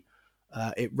Gorsky,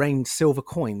 it rained silver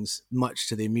coins, much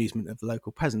to the amusement of the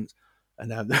local peasants.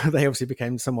 And they obviously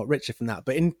became somewhat richer from that.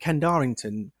 But in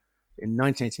Kendarrington, in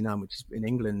 1989, which is in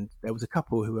England, there was a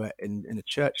couple who were in a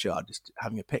churchyard just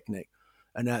having a picnic,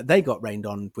 and they got rained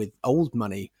on with old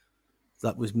money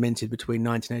that was minted between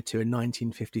 1902 and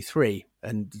 1953,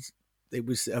 and it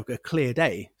was a clear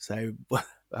day. So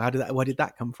where did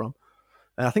that come from?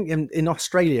 I think in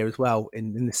Australia as well,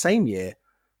 in the same year,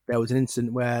 there was an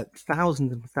incident where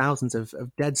thousands and thousands of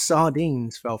dead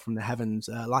sardines fell from the heavens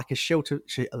like a sheet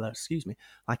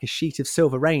of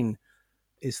silver rain,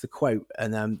 is the quote.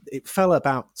 And it fell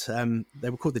about, they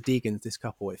were called the Deegans, this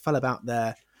couple. It fell about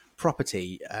their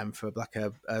property for like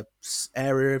a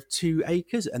area of 2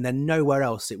 acres, and then nowhere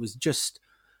else. It was just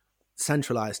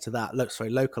localized to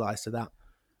that.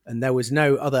 And there was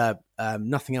no other,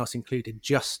 nothing else included,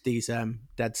 just these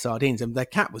dead sardines. And their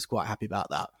cat was quite happy about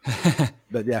that.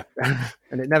 But yeah,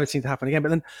 and it never seemed to happen again. But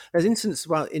then there's instances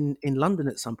in London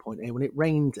at some point when it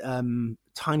rained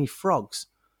tiny frogs.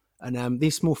 And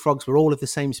these small frogs were all of the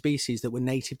same species that were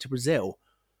native to Brazil.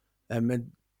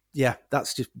 And yeah,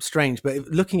 that's just strange. But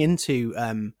looking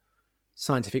into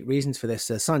scientific reasons for this,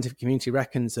 the scientific community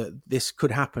reckons that this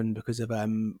could happen because of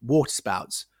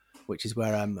waterspouts, which is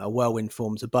where a whirlwind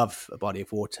forms above a body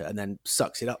of water and then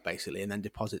sucks it up basically and then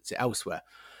deposits it elsewhere,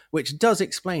 which does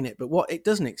explain it. But what it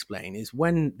doesn't explain is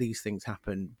when these things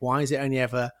happen, why is it only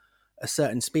ever a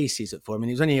certain species that fall? I mean,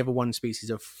 it was only ever one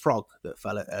species of frog that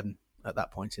fell at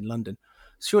that point in London.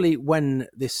 Surely when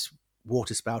this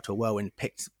waterspout or whirlwind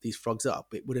picked these frogs up,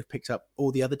 it would have picked up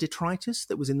all the other detritus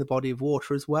that was in the body of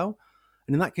water as well.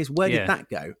 And in that case, where did that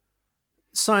go?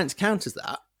 Science counters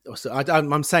that. So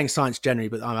I'm saying science generally,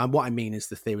 but what I mean is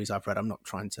the theories I've read. I'm not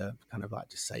trying to kind of like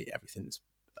just say everything's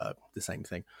the same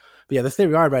thing. But yeah, the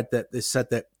theory I read that they said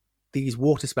that these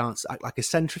waterspouts act like a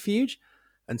centrifuge.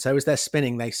 And so as they're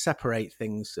spinning, they separate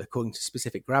things according to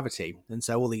specific gravity. And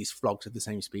so all these frogs of the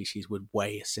same species would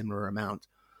weigh a similar amount.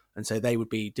 And so they would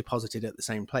be deposited at the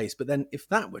same place. But then if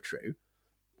that were true,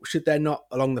 should there not,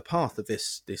 along the path of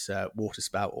this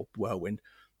waterspout or whirlwind,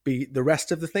 be the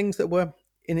rest of the things that were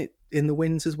in the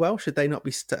winds as well? Should they not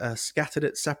be scattered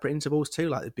at separate intervals too?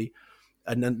 Like there'd be,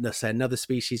 let's say, another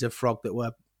species of frog that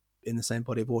were in the same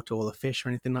body of water, or the fish or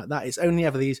anything like that. It's only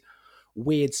ever these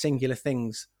weird singular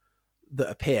things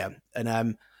that appear.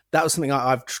 And that was something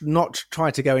I've not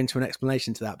tried to go into an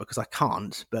explanation to that because I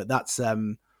can't. But that's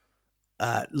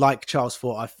like Charles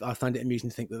Fort, I find it amusing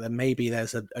to think that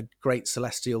there's a great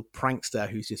celestial prankster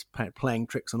who's just playing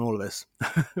tricks on all of us,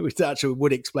 which actually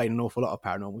would explain an awful lot of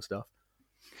paranormal stuff.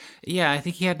 Yeah, I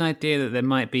think he had an idea that there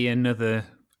might be another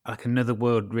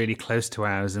world really close to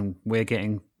ours, and we're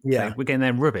getting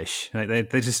their rubbish. Like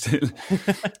they're just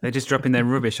they're just dropping their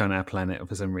rubbish on our planet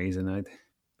for some reason.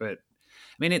 But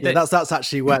I mean, that's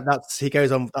actually where he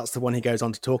goes on. That's the one he goes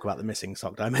on to talk about, the missing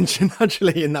sock dimension.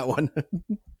 Actually, in that one.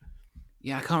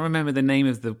 Yeah, I can't remember the name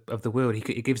of the world. He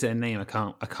gives it a name. I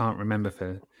can't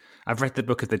remember. I've read the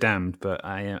Book of the Damned, but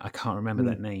I can't remember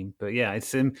that name. But yeah,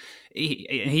 it's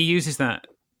he uses that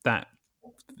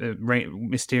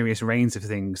mysterious range of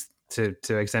things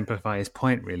to exemplify his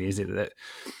point. Really, is it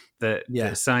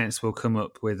that science will come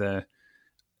up with a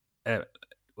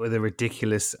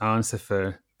ridiculous answer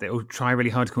for. They will try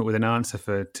really hard to come up with an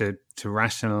answer to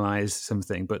rationalize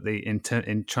something, but in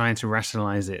trying to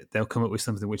rationalize it, they'll come up with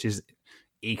something which is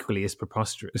equally as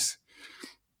preposterous.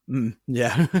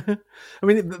 Yeah, I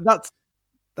mean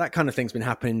that kind of thing's been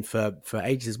happening for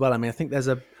ages as well. I mean, I think there's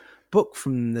a book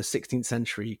from the 16th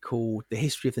century called "The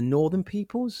History of the Northern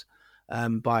Peoples"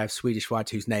 by a Swedish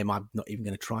writer whose name I'm not even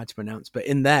going to try to pronounce. But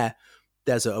in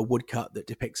there's a woodcut that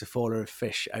depicts a fauna of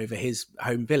fish over his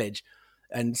home village.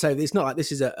 And so it's not like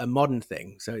this is a modern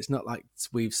thing. So it's not like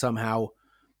we've somehow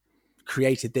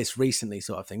created this recently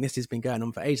sort of thing. This has been going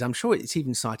on for ages. I'm sure it's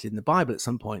even cited in the Bible at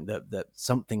some point that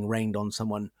something rained on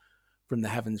someone from the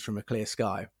heavens from a clear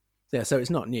sky. Yeah, so it's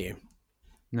not new.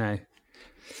 No.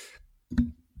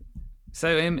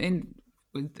 So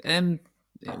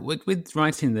with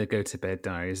writing the Go to Bed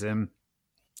Diaries,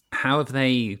 how have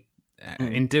they,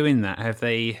 in doing that, have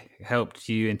they helped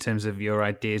you in terms of your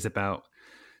ideas about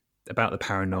the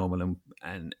paranormal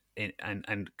and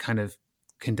kind of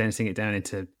condensing it down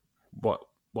into what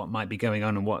might be going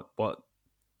on and what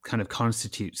kind of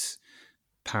constitutes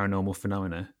paranormal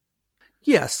phenomena.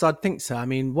 Yes, I'd think so. I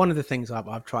mean, one of the things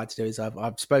I've tried to do is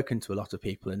I've spoken to a lot of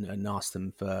people and asked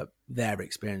them for their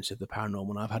experience of the paranormal.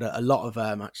 And I've had a lot of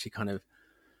actually kind of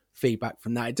feedback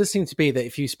from that. It does seem to be that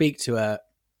if you speak to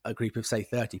a group of, say,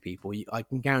 30 people, I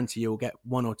can guarantee you'll get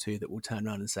one or two that will turn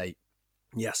around and say,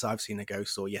 yes, I've seen a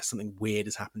ghost, or yes, something weird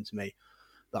has happened to me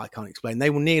that I can't explain. They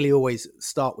will nearly always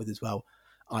start with as well,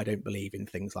 I don't believe in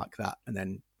things like that, and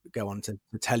then go on to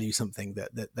tell you something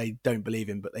that they don't believe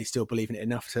in, but they still believe in it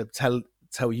enough to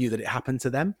tell you that it happened to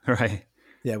them. Right.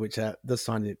 Yeah, which does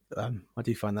find it. I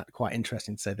do find that quite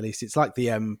interesting, to say the least. It's like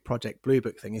the Project Blue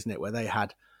Book thing, isn't it, where they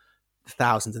had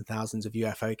thousands and thousands of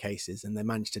UFO cases and they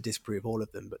managed to disprove all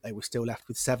of them, but they were still left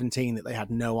with 17 that they had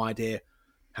no idea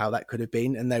how that could have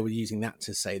been, and they were using that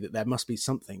to say that there must be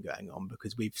something going on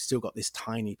because we've still got this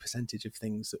tiny percentage of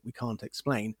things that we can't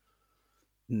explain.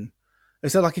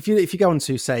 So like if you go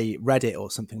onto, say, Reddit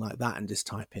or something like that and just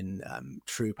type in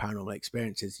true paranormal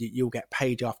experiences, you'll get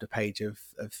page after page of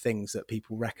things that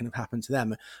people reckon have happened to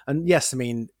them. And yes, I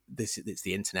mean, it's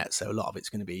the internet, so a lot of it's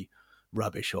going to be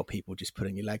rubbish or people just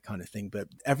pulling your leg kind of thing. But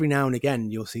every now and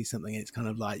again, you'll see something and it's kind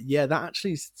of like, yeah, that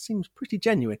actually seems pretty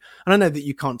genuine. And I know that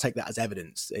you can't take that as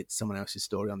evidence. It's someone else's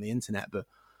story on the internet,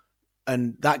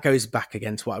 and that goes back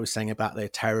again to what I was saying about the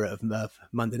terror of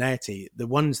mundanity. The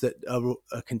ones that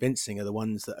are convincing are the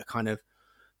ones that are kind of,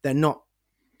 they're not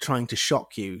trying to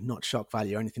shock you, not shock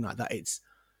value or anything like that. It's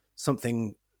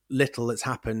something little that's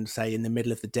happened, say, in the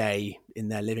middle of the day in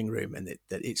their living room, and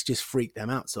that it's just freaked them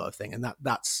out, sort of thing. And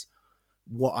that's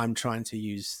what I'm trying to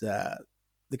use the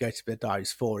Go to Bed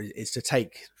Diaries for, is to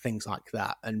take things like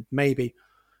that and maybe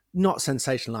not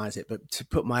sensationalize it, but to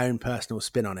put my own personal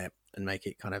spin on it and make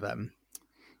it kind of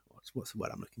what's the word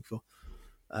I'm looking for?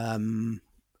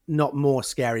 Not more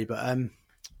scary, but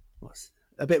what's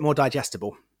a bit more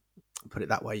digestible. Put it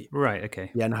that way. Right.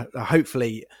 Okay. Yeah. And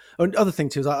hopefully, and other thing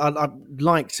too is I'd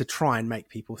like to try and make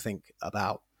people think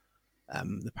about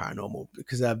the paranormal,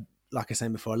 because like I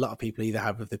said before, a lot of people either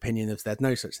have the opinion of there's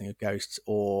no such thing as ghosts,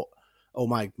 or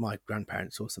my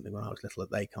grandparents or something when I was little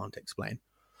that they can't explain.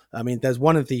 I mean, there's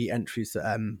one of the entries that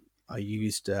I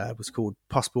used was called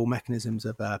Possible Mechanisms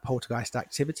of Poltergeist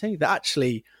Activity, that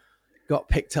actually got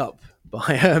picked up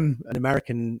by an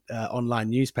American online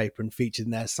newspaper and featured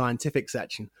in their scientific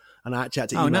section. And I actually had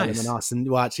to email them and ask them,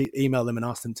 email them and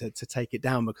ask them to take it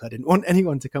down, because I didn't want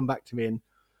anyone to come back to me and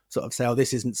sort of say, oh,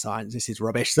 this isn't science, this is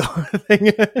rubbish, sort of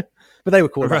thing. But they were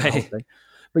called that whole thing.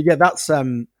 But yeah, that's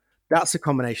a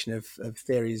combination of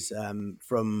theories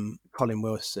from Colin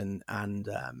Wilson and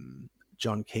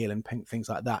John Keel and things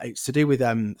like that. It's to do with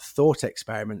thought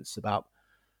experiments about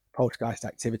poltergeist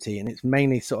activity, and it's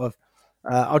mainly sort of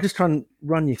I'll just try and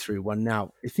run you through one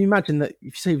now. If you imagine that,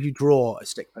 if you draw a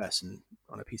stick person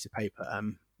on a piece of paper,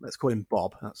 let's call him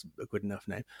Bob, that's a good enough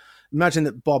name. Imagine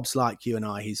that Bob's like you and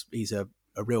I, he's a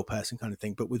real person kind of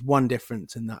thing, but with one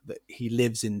difference, in that he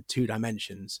lives in 2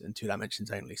 dimensions and 2 dimensions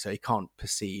only, so he can't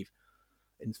perceive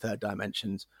in 3rd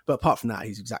dimensions. But apart from that,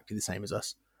 he's exactly the same as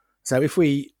us. So if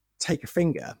we take a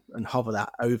finger and hover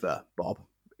that over Bob,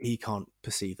 he can't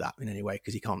perceive that in any way,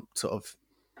 because he can't sort of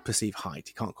perceive height,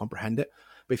 he can't comprehend it.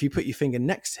 But if you put your finger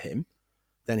next to him,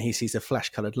 then he sees a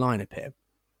flesh-coloured line appear.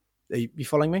 Are you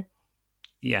following me?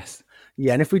 Yes.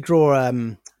 Yeah, and if we draw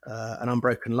an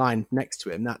unbroken line next to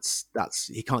him, that's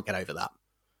he can't get over that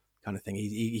kind of thing.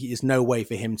 There's no way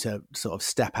for him to sort of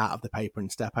step out of the paper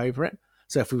and step over it.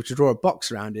 So if we were to draw a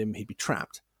box around him, he'd be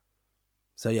trapped.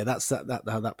 So yeah, that's how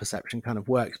that perception kind of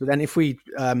works. But then if we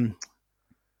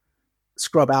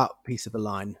scrub out a piece of a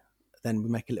line, then we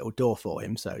make a little door for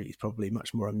him. So he's probably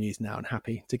much more amused now and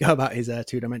happy to go about his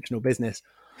 2-dimensional business.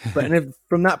 But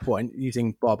from that point,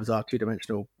 using Bob as our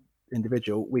 2-dimensional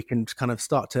individual, we can kind of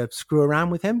start to screw around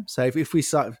with him. So if we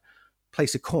sort of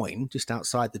place a coin just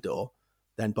outside the door,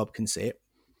 then Bob can see it.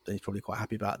 Then he's probably quite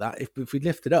happy about that. If we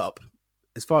lift it up,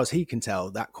 as far as he can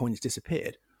tell, that coin's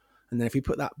disappeared. And then if we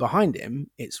put that behind him,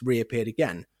 it's reappeared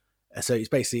again. So it's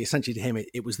basically, essentially to him,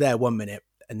 it was there 1 minute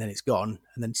and then it's gone.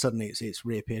 And then suddenly it's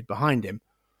reappeared behind him.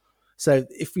 So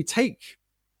if we take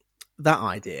that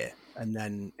idea and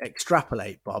then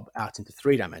extrapolate Bob out into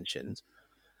 3 dimensions,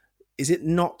 is it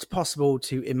not possible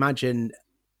to imagine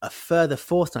a further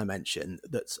 4th dimension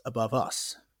that's above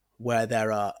us, where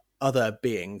there are other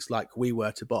beings like we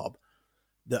were to Bob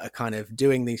that are kind of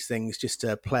doing these things just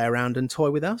to play around and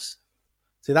toy with us?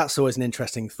 So that's always an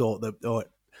interesting thought.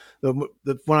 When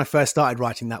I first started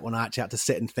writing that one, I actually had to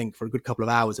sit and think for a good couple of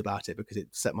hours about it, because it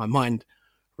set my mind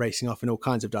racing off in all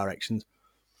kinds of directions.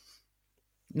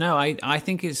 No, I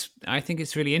think it's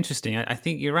really interesting. I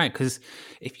think you're right, because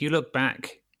if you look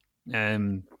back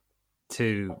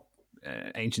to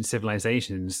ancient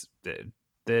civilizations,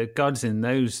 the gods in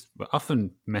those were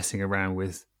often messing around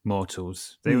with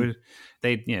mortals. They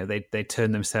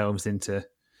turn themselves into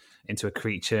a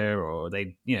creature, or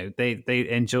they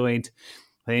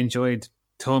enjoyed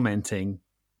tormenting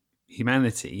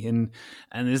humanity, and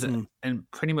there's and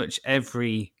pretty much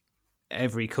every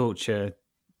culture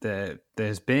that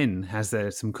there's been has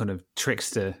some kind of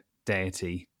trickster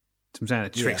deity, some kind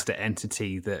of trickster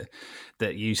entity that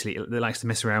usually that likes to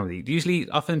mess around with you. Usually,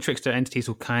 often trickster entities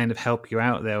will kind of help you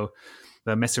out. They'll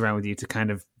mess around with you to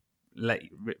kind of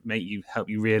help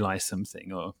you realize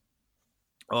something, or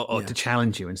to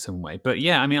challenge you in some way. But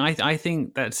yeah, I mean, I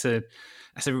think that's a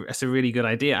really good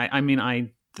idea.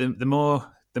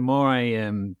 The more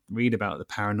I read about the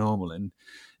paranormal, and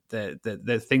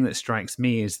the thing that strikes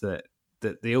me is that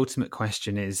the ultimate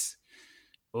question is,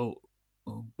 well,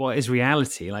 what is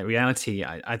reality? Like reality,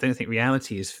 I don't think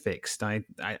reality is fixed. I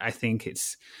think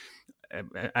it's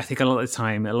I think a lot of the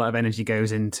time a lot of energy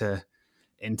goes into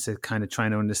kind of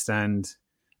trying to understand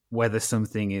whether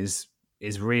something is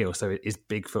real. So is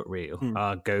Bigfoot real?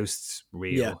 Are ghosts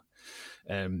real?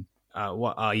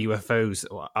 What are UFOs?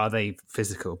 Are they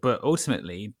physical? But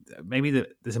ultimately, maybe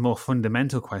there's a more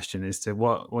fundamental question as to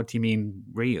what do you mean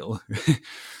real?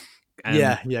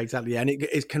 Yeah, exactly. And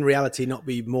can reality not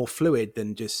be more fluid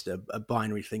than just a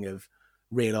binary thing of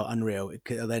real or unreal?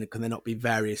 Can there not be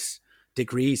various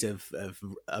degrees of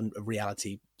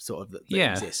reality sort of that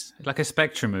exist? Like a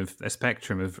spectrum of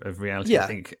reality, I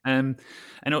think. And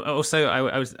also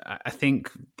I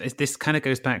think this kind of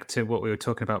goes back to what we were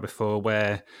talking about before,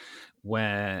 where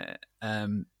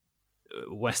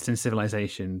Western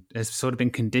civilization has sort of been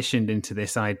conditioned into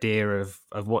this idea of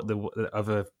what of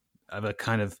a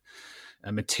kind of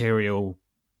a material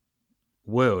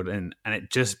world, and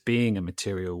it just being a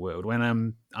material world,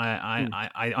 when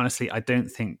I honestly I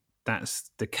don't think that's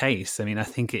the case. I mean, I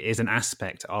think it is an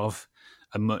aspect of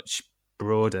a much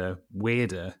broader,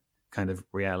 weirder kind of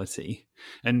reality.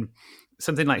 And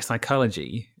something like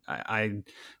psychology,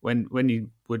 when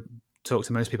you would talk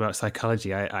to most people about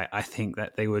psychology, I think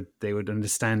that they would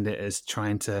understand it as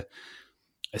trying to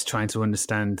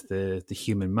understand the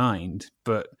human mind.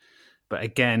 But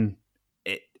again,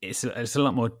 it's a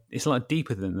lot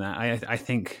deeper than that. I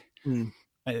think, and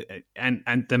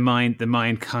the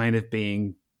mind kind of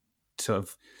being sort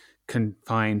of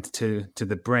confined to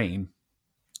the brain.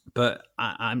 But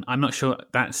I'm not sure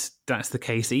that's the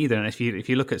case either. And if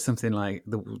you look at something like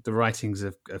the writings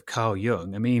of Carl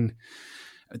Jung, I mean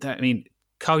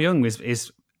Carl Jung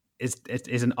is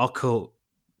an occult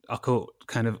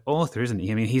kind of author, isn't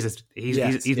he? I mean,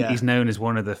 he's known as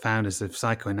one of the founders of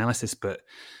psychoanalysis, but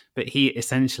he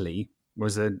essentially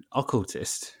was an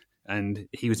occultist, and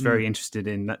he was very interested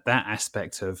in that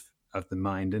aspect of the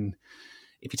mind. And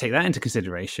if you take that into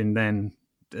consideration, then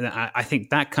I think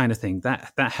that kind of thing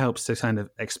that helps to kind of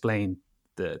explain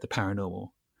the paranormal.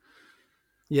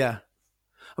 Yeah,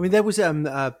 I mean, there was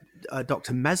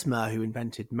Dr. Mesmer who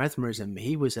invented mesmerism.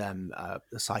 He was a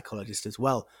psychologist as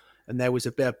well, and there was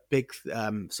a big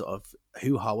sort of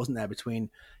hoo-ha, wasn't there, between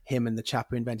him and the chap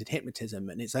who invented hypnotism.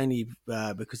 And it's only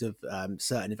because of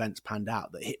certain events panned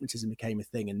out that hypnotism became a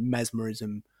thing and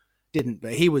mesmerism didn't.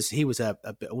 But he was a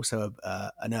bit also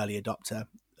an early adopter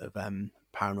of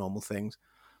paranormal things.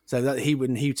 So that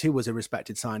he too was a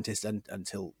respected scientist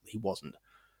until he wasn't,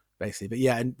 basically. But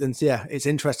yeah, and it's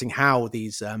interesting how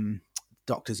these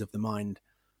doctors of the mind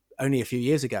only a few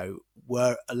years ago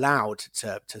were allowed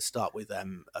to start with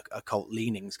occult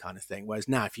leanings kind of thing. Whereas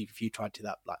now, if you tried to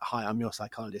that, like, hi, I'm your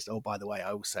psychologist. Oh, by the way,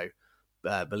 I also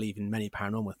believe in many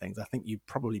paranormal things. I think you'd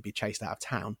probably be chased out of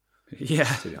town. Yeah,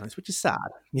 to be honest, which is sad.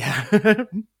 Yeah,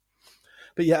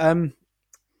 but yeah,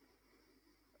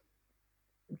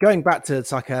 going back to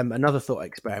it's like another thought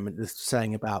experiment. This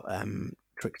saying about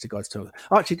trickster gods.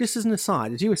 Actually, just as an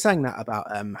aside, as you were saying that about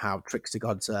how trickster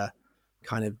gods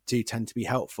kind of do tend to be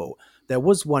helpful, there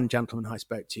was one gentleman I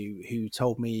spoke to who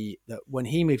told me that when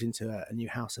he moved into a new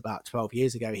house about 12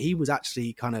 years ago, he was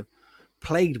actually kind of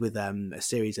plagued with a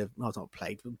series of, well, not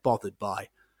plagued, but bothered by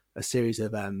a series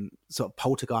of sort of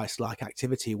poltergeist-like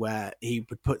activity where he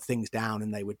would put things down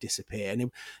and they would disappear.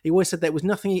 And he always said there was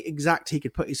nothing exact he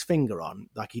could put his finger on.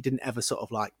 Like, he didn't ever sort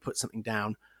of like put something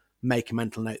down, make a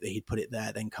mental note that he'd put it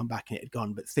there, then come back and it had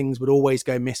gone. But things would always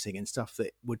go missing and stuff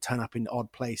that would turn up in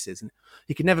odd places. And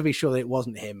he could never be sure that it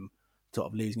wasn't him sort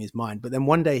of losing his mind. But then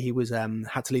one day he was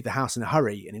had to leave the house in a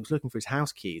hurry and he was looking for his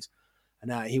house keys.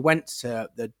 And he went to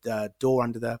the door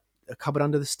under the a cupboard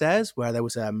under the stairs where there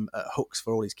was hooks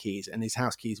for all his keys, and his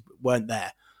house keys weren't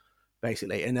there,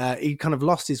 basically. And he kind of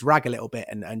lost his rag a little bit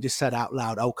and just said out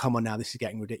loud, "Oh, come on now, this is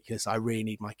getting ridiculous. I really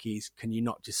need my keys. Can you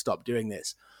not just stop doing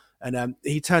this?" And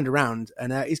he turned around,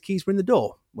 and his keys were in the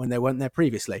door when they weren't there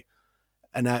previously.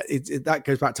 And that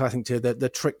goes back to, I think, to the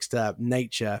trickster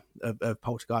nature of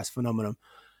poltergeist phenomenon,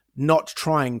 not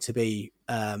trying to be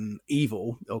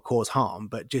evil or cause harm,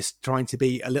 but just trying to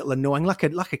be a little annoying, like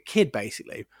a kid,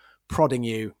 basically, prodding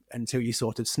you until you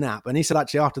sort of snap. And he said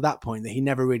actually after that point that he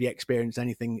never really experienced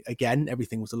anything again.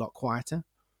 Everything was a lot quieter.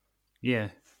 Yeah.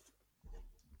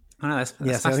 I know, that's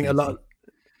yeah, so I think a lot.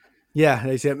 Yeah,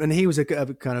 and he was a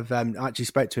kind of. I actually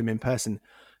spoke to him in person.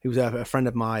 He was a friend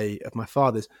of my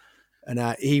father's,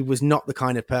 and he was not the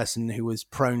kind of person who was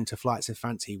prone to flights of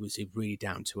fancy. He was really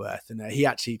down to earth, and he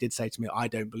actually did say to me, "I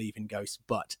don't believe in ghosts,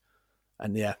 but."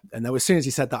 And yeah, and as soon as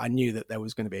he said that, I knew that there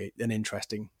was going to be an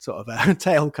interesting sort of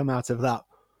tale come out of that.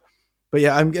 But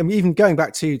yeah, I'm even going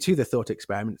back to the thought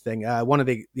experiment thing. One of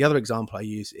the other example I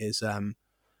use is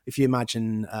if you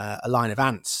imagine a line of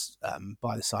ants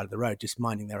by the side of the road, just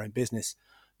minding their own business.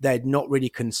 They're not really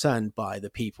concerned by the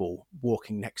people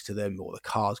walking next to them or the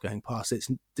cars going past. It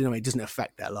doesn't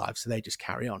affect their lives, so they just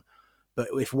carry on. But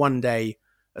if one day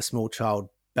a small child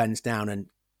bends down and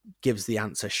gives the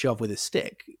ants a shove with a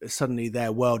stick, suddenly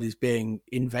their world is being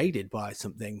invaded by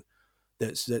something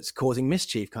that's causing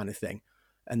mischief, kind of thing.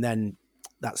 And then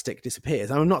that stick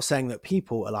disappears. I'm not saying that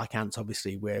people are like ants.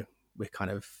 Obviously, we're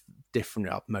kind of different,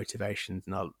 our motivations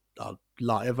and our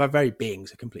very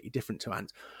beings are completely different to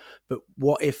ants. But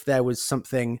what if there was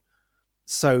something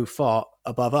so far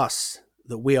above us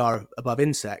that we are above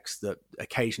insects that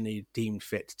occasionally deemed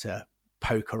fit to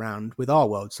poke around with our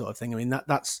world, sort of thing? I mean,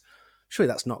 that's surely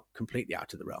that's not completely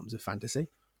out of the realms of fantasy,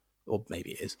 or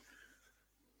maybe it is.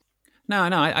 No,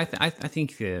 I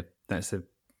think that's an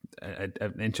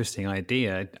interesting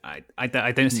idea. I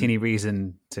don't see any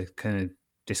reason to kind of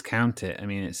discount it. I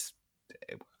mean,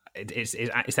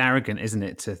 it's arrogant, isn't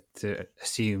it, to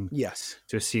assume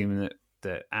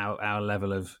that our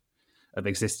level of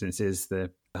existence is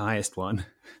the highest one.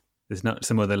 There's not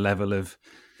some other level of.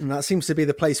 And that seems to be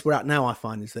the place we're at now. I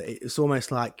find is that it's almost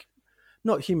like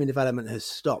not human development has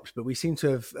stopped, but we seem to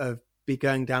have be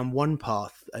going down one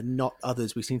path and not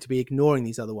others. We seem to be ignoring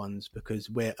these other ones because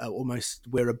we're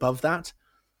above that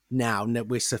now.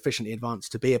 We're sufficiently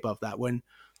advanced to be above that, when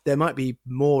there might be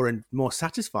more and more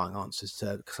satisfying answers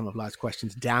to some of life's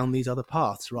questions down these other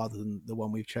paths rather than the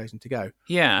one we've chosen to go.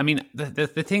 Yeah, I mean, the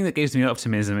thing that gives me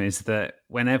optimism is that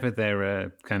whenever there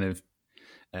are kind of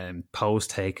polls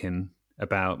taken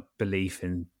about belief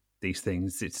in these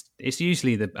things, it's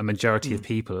usually a majority of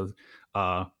people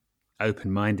are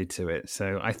open-minded to it.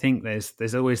 So I think there's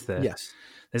always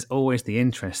there's always the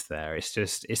interest there. It's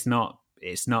just it's not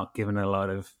given a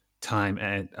lot of time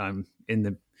in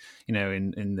the in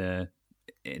the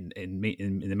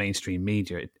mainstream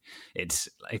media. It's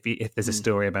if there's a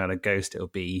story about a ghost, it'll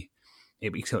be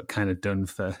kind of done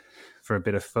for a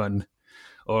bit of fun,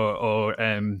 or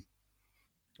there'll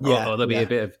be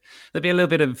a little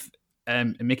bit of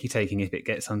Mickey taking if it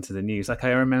gets onto the news. Like I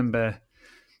remember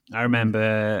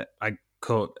I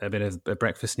caught a bit of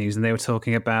breakfast news, and they were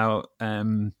talking about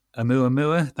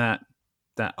Oumuamua, that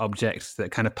object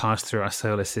that kind of passed through our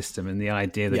solar system, and the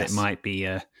idea that it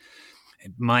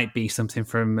might be something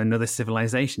from another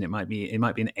civilization. It might be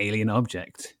an alien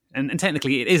object, and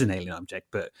technically it is an alien object,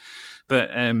 but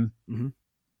it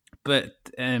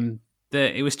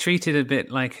was treated a bit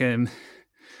like the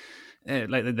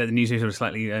news was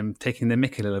slightly taking the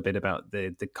mick a little bit about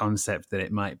the concept that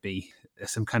it might be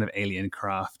some kind of alien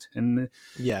craft, and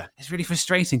it's really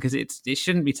frustrating because it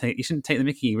shouldn't be you shouldn't take the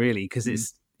mickey really, because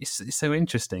it's so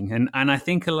interesting, and I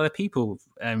think a lot of people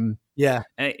and to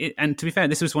be fair,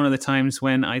 this was one of the times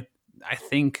when I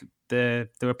think there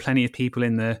were plenty of people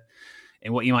in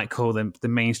what you might call the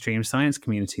mainstream science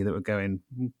community that were going,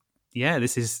 yeah,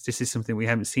 this is something we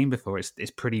haven't seen before. It's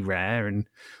pretty rare, and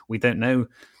we don't know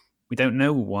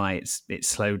why it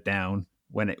slowed down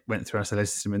when it went through our solar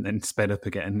system and then sped up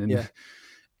again. And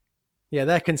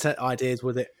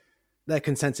their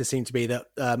consensus seemed to be that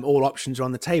all options are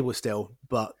on the table still,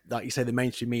 but like you say, the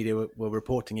mainstream media were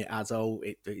reporting it as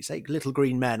it's like little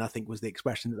green men, I think was the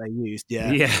expression that they used.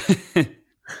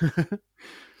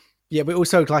 Yeah, but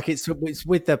also like it's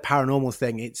with the paranormal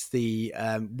thing. It's the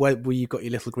where you've got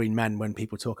your little green men when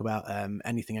people talk about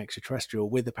anything extraterrestrial.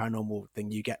 With the paranormal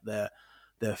thing, you get the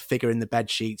figure in the bed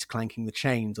sheets clanking the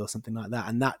chains or something like that,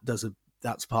 and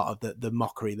that's part of the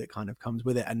mockery that kind of comes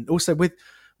with it. And also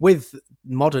with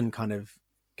modern kind of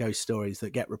ghost stories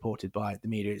that get reported by the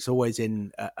media, it's always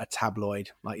in a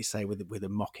tabloid, like you say, with a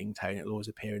mocking tone. It'll always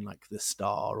appear in like the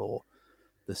Star or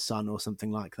the Sun or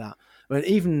something like that. But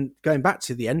even going back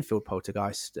to the Enfield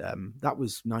poltergeist, that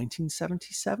was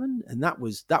 1977, and that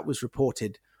was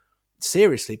reported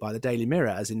seriously by the Daily Mirror,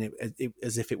 as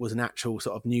if it was an actual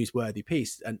sort of newsworthy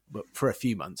piece, and but for a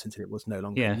few months until it was no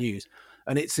longer news.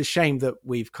 And it's a shame that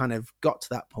we've kind of got to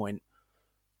that point.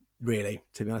 Really,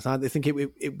 to be honest, I think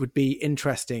it would be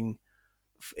interesting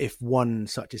if one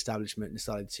such establishment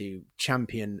decided to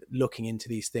champion looking into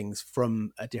these things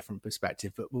from a different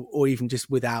perspective, or even just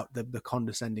without the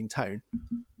condescending tone.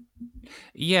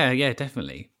 Yeah,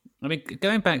 definitely. I mean,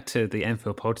 going back to the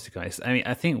Enfield poltergeist, I mean,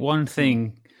 I think one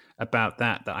thing about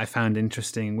that I found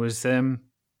interesting was that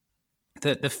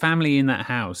the family in that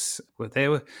house, they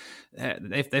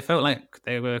felt like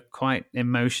they were quite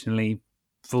emotionally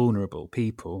vulnerable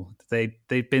people.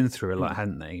 They'd been through a lot,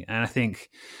 hadn't they? And I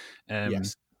think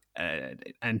Yes.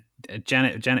 And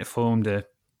Janet formed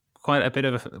quite a bit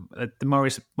of the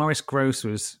Maurice Grosse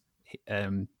was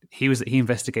he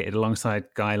investigated alongside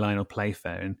Guy Lionel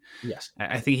Playfair, and yes,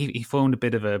 I think he formed a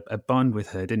bit of a bond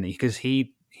with her, didn't he? Because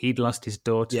he'd lost his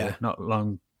daughter not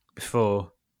long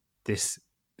before this.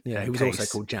 Yeah, he was case.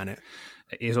 also called Janet.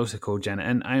 He was also called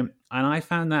Janet, and I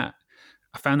found that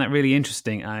really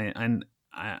interesting. I'm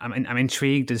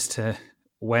intrigued as to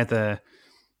whether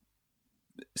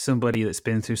somebody that's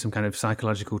been through some kind of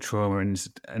psychological trauma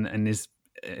and is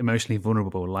emotionally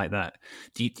vulnerable like that,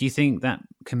 do you think that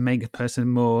can make a person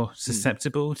more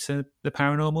susceptible to the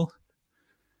paranormal?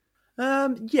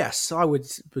 Yes, I would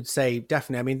say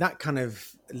definitely. I mean, that kind of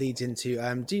leads into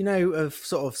do you know of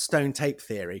sort of stone tape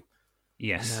theory?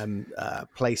 Yes.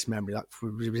 Place memory, like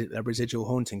residual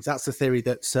hauntings. That's the theory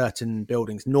that certain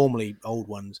buildings, normally old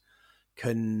ones,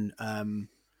 can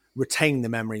retain the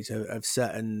memories of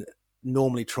certain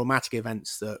normally traumatic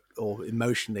events or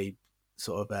emotionally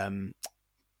sort of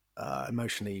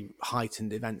emotionally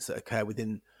heightened events that occur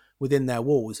within their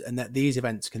walls, and that these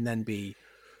events can then be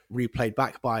replayed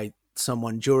back by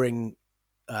someone during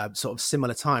sort of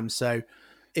similar times. So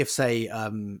if, say,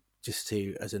 just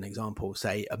to, as an example,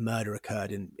 say a murder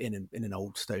occurred in an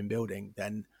old stone building,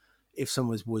 then if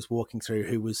someone was walking through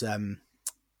who was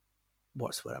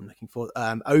what's what I'm looking for,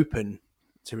 open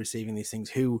to receiving these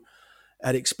things, who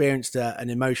had experienced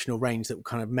an emotional range that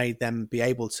kind of made them be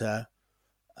able to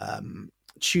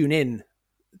tune in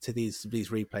to these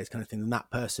replays kind of thing, then that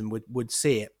person would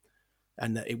see it,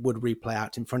 and that it would replay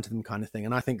out in front of them kind of thing.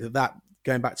 And I think that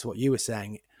going back to what you were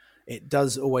saying, it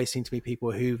does always seem to be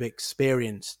people who've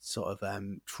experienced sort of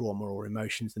trauma or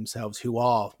emotions themselves who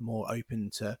are more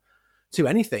open to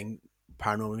anything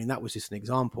paranormal. I mean, that was just an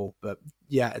example, but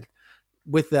yeah,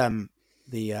 with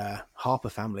the Harper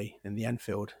family in the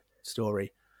Enfield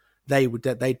story,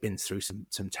 they'd been through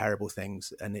some terrible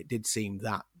things, and it did seem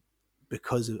that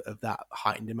because of that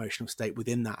heightened emotional state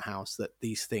within that house, that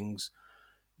these things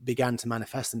began to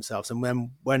manifest themselves. And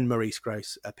when Maurice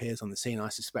Grosse appears on the scene, I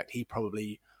suspect he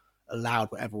probably allowed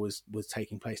whatever was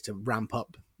taking place to ramp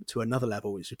up to another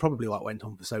level, which is probably why it went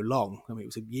on for so long. I mean, it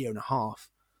was a year and a half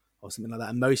or something like that.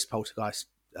 And most poltergeist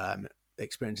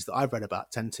experiences that I've read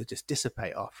about tend to just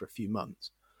dissipate after a few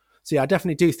months. So yeah, I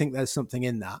definitely do think there's something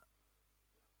in that.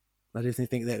 I definitely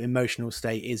think that emotional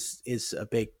state is a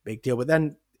big deal. But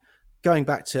then going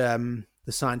back to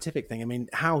the scientific thing, I mean,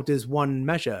 how does one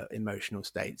measure emotional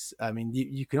states? I mean,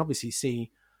 you can obviously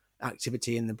see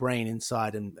activity in the brain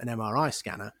inside an MRI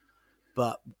scanner,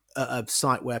 but at a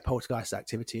site where poltergeist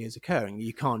activity is occurring,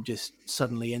 you can't just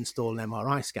suddenly install an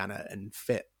MRI scanner and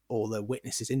fit all the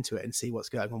witnesses into it and see what's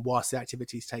going on whilst the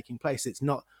activity is taking place.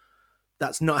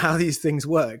 That's not how these things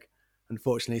work,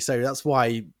 unfortunately. So that's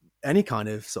why any kind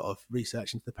of sort of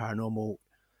research into the paranormal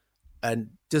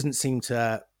doesn't seem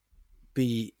to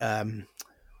be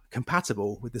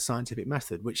compatible with the scientific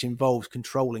method, which involves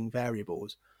controlling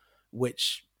variables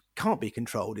which can't be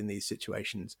controlled in these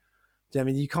situations. I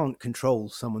mean, you can't control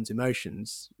someone's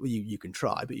emotions. Well, you can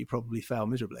try, but you probably fail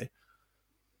miserably.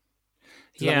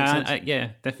 Yeah,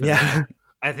 definitely. Yeah.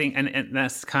 I think, and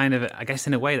that's kind of, I guess,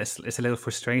 in a way, it's a little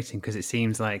frustrating, because it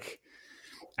seems like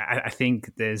I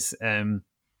think there's a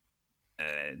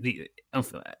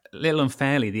little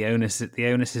unfairly the onus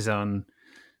is on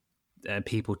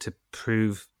people to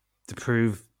prove the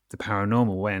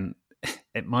paranormal, when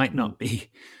it might not be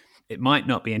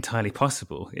entirely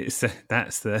possible. It's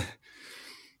that's the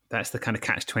kind of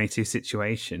catch-22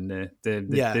 situation. The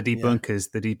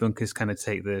debunkers kind of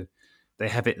take they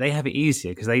have it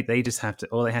easier, because they just have to,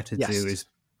 all they have to do is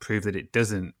prove that it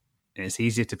doesn't. And it's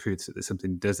easier to prove that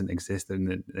something doesn't exist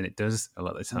than it does a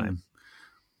lot of the time.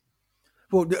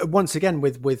 Well, once again,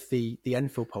 with the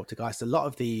Enfield poltergeist, a lot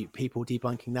of the people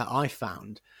debunking that I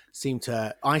found seem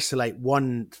to isolate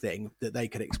one thing that they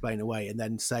could explain away and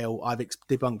then say, "Oh, I've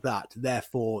debunked that,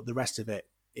 therefore the rest of it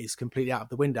is completely out of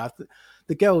the window."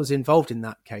 The girls involved in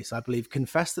that case, I believe,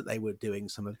 confessed that they were doing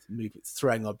some of the movie,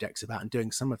 throwing objects about and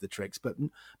doing some of the tricks, but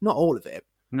not all of it.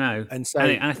 No, And so,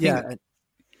 and I think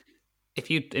if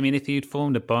you'd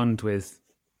formed a bond with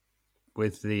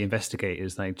the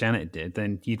investigators like Janet did,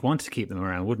 then you'd want to keep them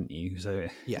around, wouldn't you? So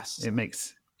yes, it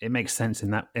makes sense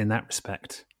in that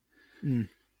respect. Mm.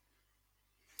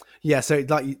 Yeah, so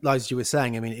like as you were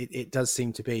saying, I mean, it does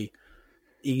seem to be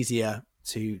easier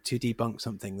to debunk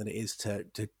something than it is to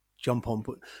jump on,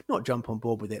 not jump on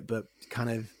board with it, but kind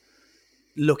of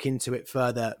look into it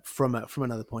further from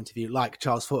another point of view. Like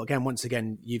Charles Fort, once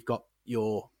again, you've got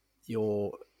your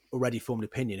already formed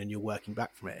opinion and you're working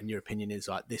back from it, and your opinion is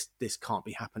like this can't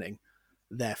be happening,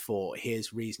 therefore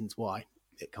here's reasons why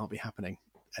it can't be happening,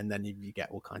 and then you get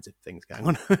all kinds of things going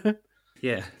on.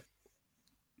 Yeah.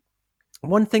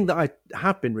 One thing that I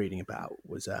have been reading about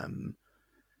was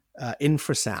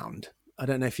infrasound. I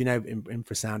don't know if you know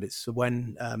infrasound. It's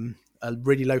when a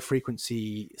really low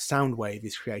frequency sound wave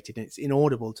is created and it's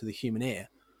inaudible to the human ear,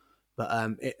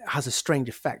 but it has a strange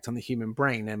effect on the human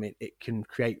brain. I mean, it can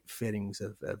create feelings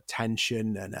of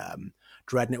tension and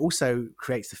dread, and it also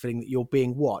creates the feeling that you're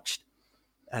being watched.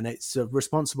 And it's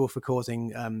responsible for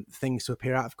causing things to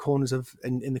appear out of corners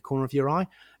in the corner of your eye.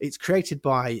 It's created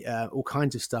by all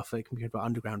kinds of stuff. It can be created by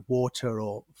underground water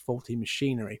or faulty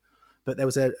machinery. But there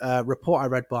was a report I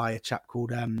read by a chap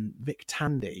called Vic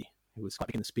Tandy, who was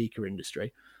in the speaker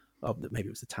industry. Maybe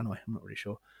it was the tannoy, I'm not really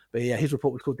sure. But yeah, his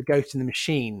report was called The Ghost in the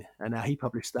Machine. And he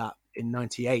published that in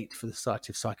 1998 for the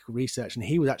Society of Psychical Research. And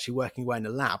he was actually working away in a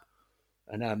lab.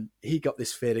 And he got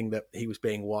this feeling that he was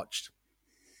being watched.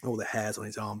 All the hairs on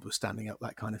his arms were standing up,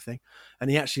 that kind of thing.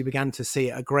 And he actually began to see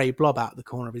a grey blob out of the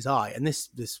corner of his eye. And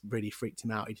this really freaked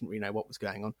him out. He didn't really know what was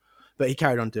going on. But he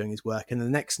carried on doing his work. And the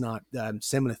next night,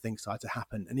 similar things started to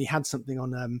happen. And he had something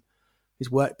on his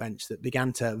workbench that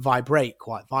began to vibrate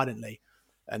quite violently.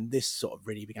 And this sort of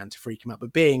really began to freak him out.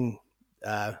 But being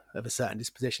of a certain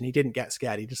disposition, he didn't get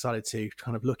scared. He decided to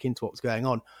kind of look into what was going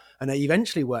on. And it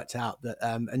eventually worked out that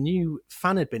a new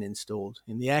fan had been installed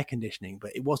in the air conditioning,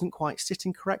 but it wasn't quite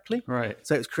sitting correctly. Right.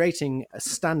 So it was creating a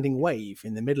standing wave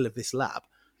in the middle of this lab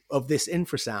of this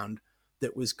infrasound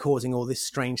that was causing all this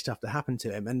strange stuff to happen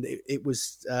to him. And it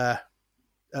was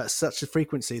such a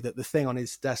frequency that the thing on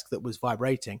his desk that was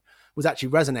vibrating was actually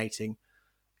resonating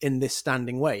in this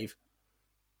standing wave.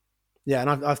 Yeah,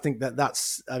 and I think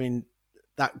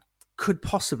that could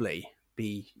possibly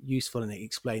be useful in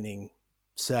explaining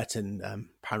certain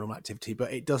paranormal activity,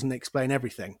 but it doesn't explain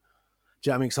everything. Do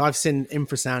you know what I mean? So I've seen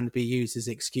infrasound be used as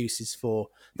excuses for,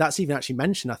 that's even actually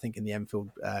mentioned, I think, in the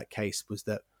Enfield case, was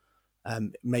that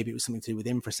maybe it was something to do with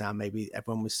infrasound. Maybe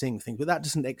everyone was seeing things, but that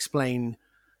doesn't explain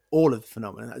all of the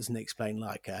phenomena. That doesn't explain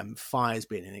like fires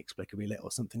being inexplicably lit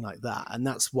or something like that. And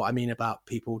that's what I mean about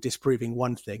people disproving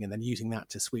one thing and then using that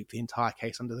to sweep the entire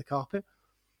case under the carpet.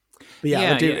 But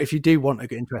yeah, if you do want a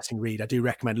good, interesting read, I do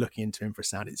recommend looking into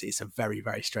infrasound. It's a very,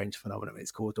 very strange phenomenon.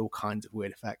 It's caused all kinds of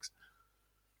weird effects.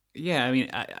 Yeah, I mean,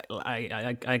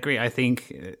 I agree. I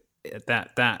think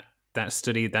that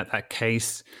study, that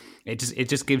case, it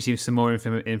just gives you some more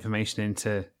information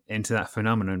into that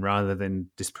phenomenon rather than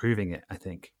disproving it, I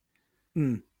think.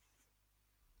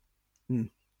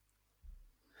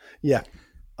 Yeah,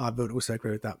 I would also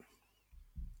agree with that.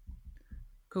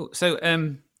 Cool. So,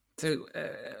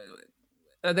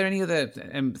 are there any other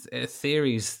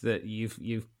theories that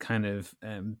you've kind of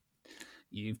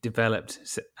you've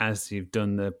developed as you've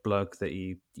done the blog that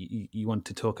you want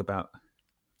to talk about?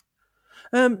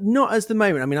 Not as the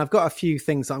moment. I mean, I've got a few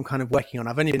things that I'm kind of working on.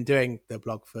 I've only been doing the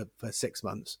blog for 6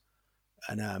 months.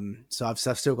 And so I've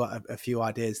still got a few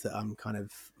ideas that I'm kind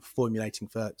of formulating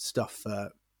for stuff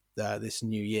for this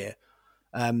new year.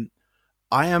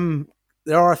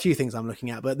 There are a few things I'm looking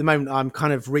at, but at the moment I'm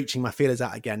kind of reaching my feelers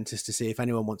out again just to see if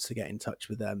anyone wants to get in touch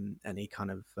with any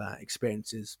kind of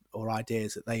experiences or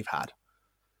ideas that they've had.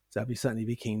 So I'd certainly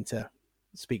be keen to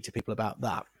speak to people about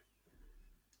that.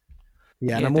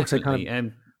 Yeah, and I'm also kind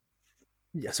of...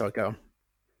 yeah, sorry, go on.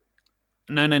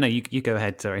 No, you go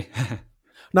ahead, sorry.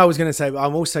 No, I was going to say,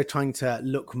 I'm also trying to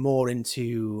look more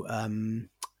into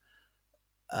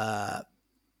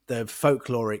the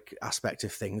folkloric aspect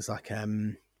of things, like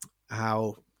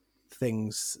how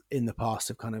things in the past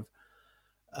have kind of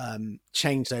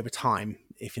changed over time,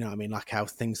 if you know what I mean, like how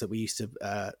things that we used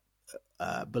to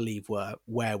believe were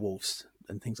werewolves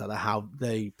and things like that, how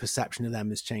the perception of them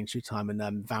has changed through time,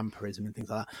 and vampirism and things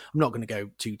like that. I'm not going to go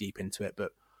too deep into it,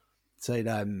 but So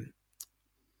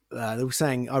they were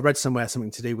saying, I read somewhere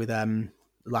something to do with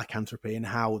lycanthropy and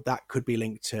how that could be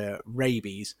linked to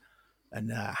rabies,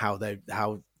 and how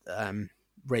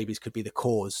rabies could be the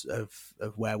cause of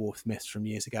werewolf myths from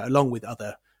years ago, along with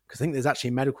other. Because I think there's actually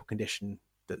a medical condition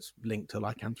that's linked to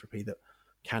lycanthropy that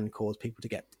can cause people to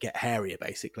get hairier,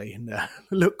 basically, and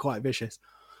look quite vicious.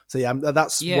 So yeah,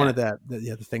 that's one of the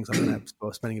things I'm going to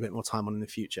be spending a bit more time on in the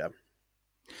future.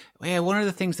 Well, yeah, one of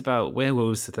the things about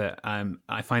werewolves that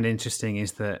I find interesting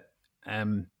is that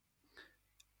I'd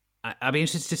be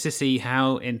interested to see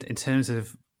how, in terms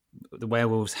of the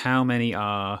werewolves, how many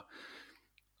are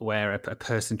where a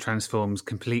person transforms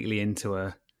completely into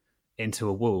a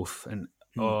wolf, and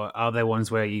or are there ones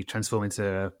where you transform into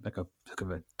a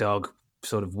dog,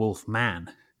 sort of wolf man?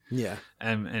 Yeah.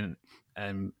 And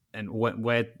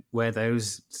where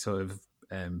those sort of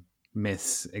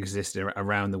myths exist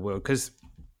around the world. Because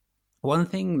one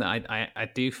thing that I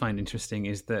do find interesting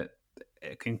is that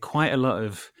in quite a lot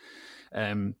of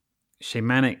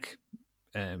shamanic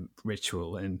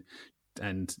ritual and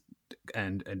in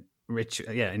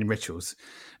rituals,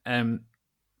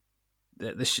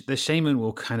 the shaman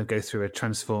will kind of go through a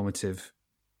transformative,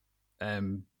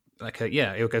 he'll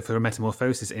go through a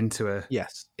metamorphosis into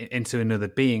another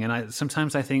being, and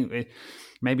sometimes I think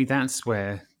maybe that's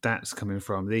where that's coming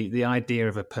from. The idea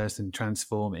of a person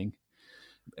transforming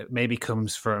maybe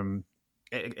comes from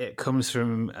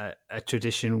a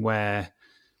tradition where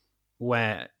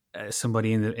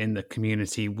somebody in the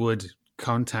community would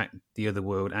contact the other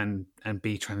world and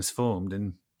be transformed,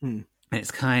 and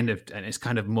it's kind of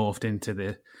morphed into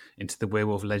the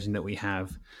werewolf legend that we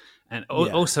have, and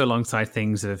also alongside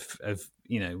things of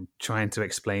trying to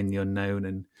explain the unknown,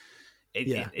 and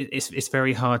it's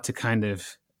very hard to kind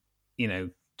of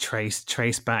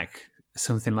trace back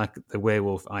something like the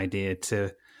werewolf idea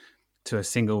to a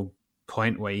single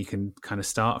point where you can kind of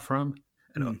start from.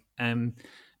 And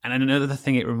another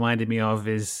thing it reminded me of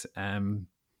is, have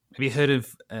you heard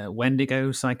of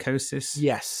Wendigo psychosis?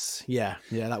 Yes. Yeah.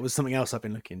 That was something else I've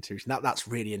been looking into. That's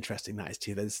really interesting. That is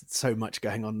too. There's so much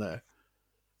going on there.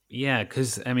 Yeah,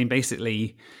 because I mean,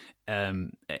 basically, I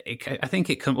think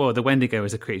the Wendigo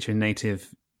is a creature in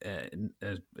native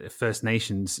First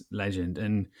Nations legend,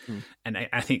 and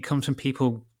I think it comes from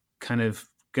people kind of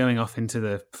going off into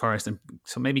the forest and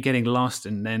so maybe getting lost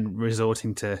and then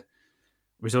resorting to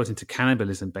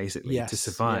cannibalism, basically, to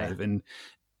survive.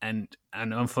 And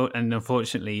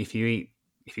unfortunately, if you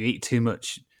eat too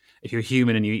much, if you're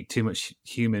human and you eat too much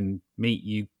human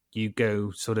meat, you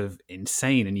go sort of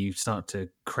insane and you start to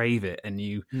crave it, and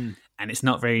it's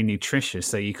not very nutritious.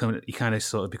 So you kind of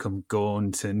sort of become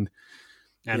gaunt and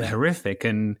horrific,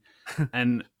 and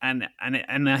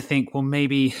I think, well,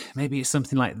 maybe it's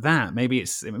something like that. Maybe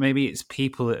it's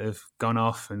people that have gone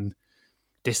off and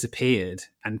disappeared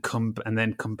and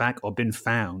then come back or been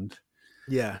found.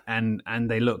 Yeah, and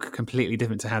they look completely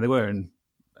different to how they were, and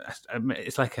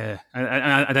it's like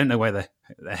I don't know where the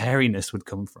hairiness would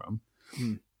come from.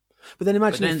 But then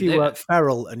imagine if you were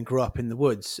feral and grew up in the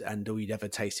woods, and all you'd ever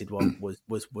tasted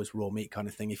was raw meat, kind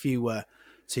of thing. If you were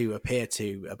to appear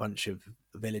to a bunch of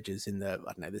villagers in the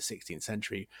 16th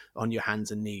century on your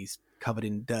hands and knees, covered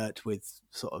in dirt with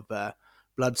sort of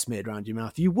blood smeared around your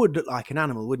mouth, you would look like an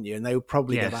animal, wouldn't you? And they would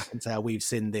probably go back and say, "Oh, we've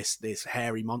seen this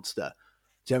hairy monster."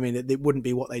 Do you know what I mean? It wouldn't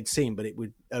be what they'd seen, but it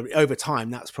would, over time,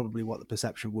 that's probably what the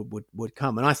perception would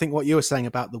come. And I think what you were saying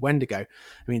about the Wendigo,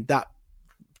 I mean,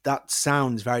 that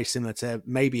sounds very similar to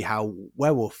maybe how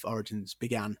werewolf origins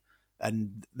began,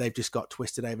 and they've just got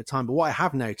twisted over time. But what I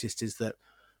have noticed is that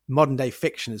modern day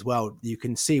fiction as well, you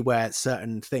can see where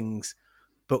certain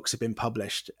books have been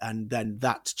published, and then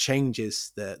that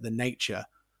changes the nature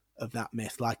of that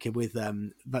myth. Like with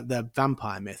the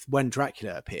vampire myth, when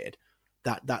Dracula appeared,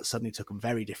 that suddenly took a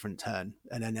very different turn,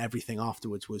 and then everything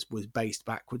afterwards was based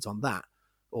backwards on that,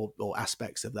 or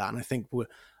aspects of that. And I think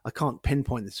I can't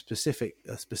pinpoint the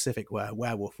specific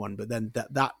werewolf one, but then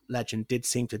that legend did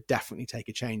seem to definitely take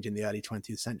a change in the early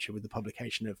 20th century with the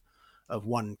publication of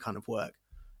one kind of work,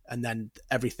 and then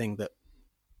everything that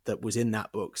was in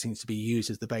that book seems to be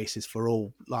used as the basis for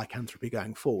all lycanthropy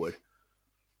going forward.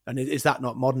 And is that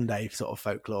not modern day sort of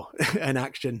folklore and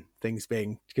action things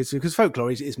being, because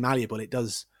folklore is malleable. It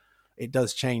does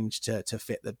change to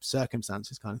fit the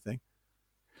circumstances, kind of thing.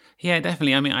 Yeah,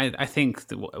 definitely. I mean, I think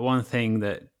the one thing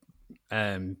that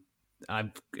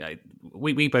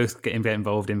we both get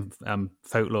involved in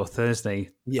Folklore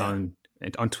Thursday on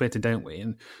Twitter, don't we?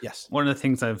 And yes, one of the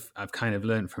things I've kind of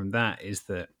learned from that is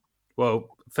that,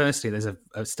 Well, firstly, there's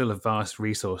still a vast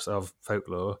resource of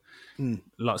folklore.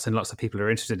 Lots and lots of people are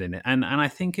interested in it, and I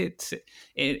think it's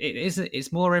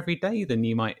more every day than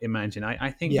you might imagine.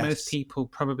 I think most people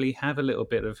probably have a little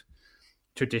bit of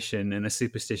tradition and a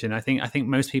superstition. I think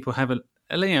most people have at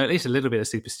least a little bit of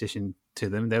superstition to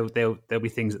them. There'll be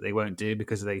things that they won't do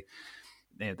because they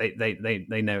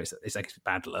know it's like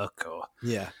bad luck, or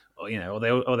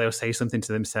they'll say something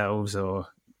to themselves, or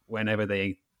whenever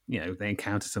they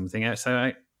encounter something else.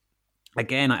 So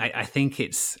I think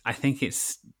it's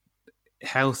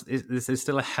health. There's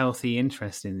still a healthy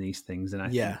interest in these things, and I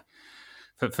think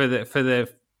for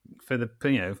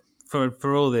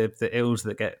all the ills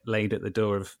that get laid at the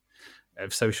door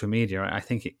of social media, I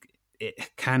think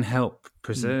it can help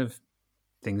preserve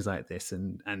things like this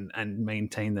and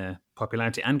maintain their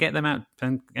popularity and get them out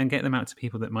and get them out to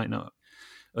people that might not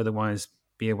otherwise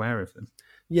be aware of them.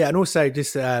 Yeah, and also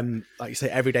just like you say,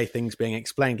 everyday things being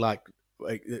explained, like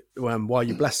why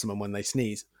you bless someone when they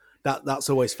sneeze. That's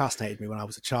always fascinated me when I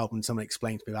was a child, when someone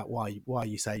explained to me about why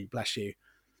you say bless you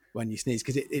when you sneeze,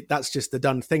 because that's just the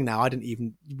done thing now.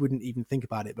 Wouldn't even think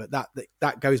about it, but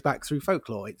that goes back through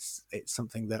folklore. It's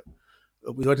something that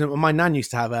my nan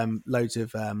used to have loads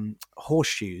of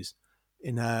horseshoes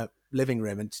in her living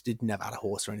room, and did never had a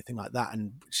horse or anything like that.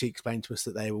 And she explained to us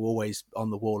that they were always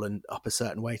on the wall and up a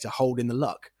certain way to hold in the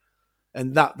luck.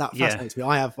 And that fascinates me.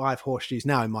 I have horseshoes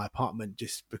now in my apartment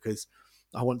just because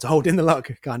I want to hold in the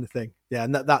luck, kind of thing. Yeah,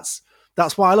 and that's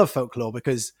why I love folklore,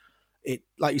 because it,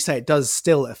 like you say, it does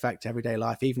still affect everyday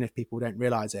life, even if people don't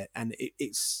realize it. And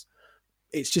it's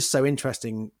just so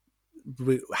interesting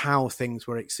how things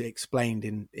were explained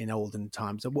in olden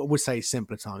times. I would say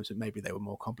simpler times, but maybe they were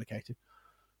more complicated.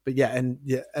 But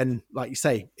and like you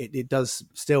say, it does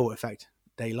still affect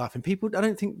daily life, and people, I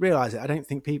don't think, realize it. I don't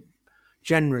think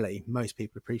generally most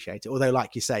people appreciate it. Although,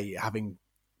 like you say, having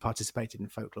participated in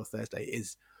Folklore Thursday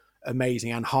is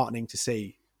amazing and heartening to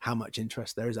see how much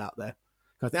interest there is out there.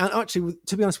 And actually,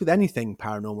 to be honest, with anything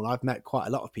paranormal, I've met quite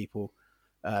a lot of people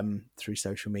through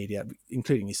social media,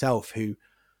 including yourself, who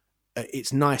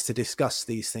it's nice to discuss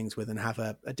these things with and have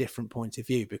a different point of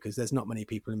view, because there's not many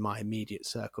people in my immediate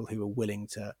circle who are willing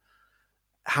to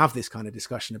have this kind of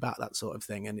discussion about that sort of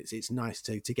thing. And it's nice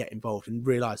to get involved and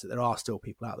realize that there are still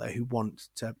people out there who want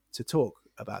to talk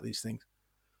about these things.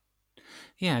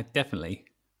 Yeah, definitely.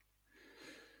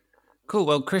 Cool.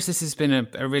 Well, Chris, this has been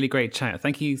a really great chat.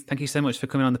 Thank you so much for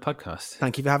coming on the podcast.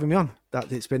 Thank you for having me on.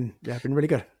 It's been really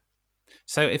good.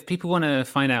 So if people want to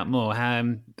find out more,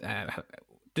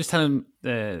 just tell them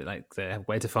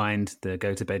where to find the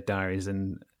Go to Bed Diaries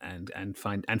and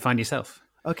find yourself.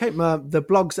 Okay, the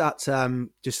blog's at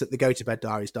just at the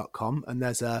gotobeddiaries.com, and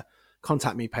there's a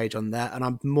contact me page on there, and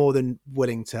I'm more than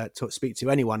willing to speak to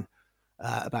anyone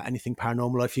about anything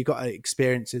paranormal. If you've got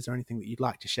experiences or anything that you'd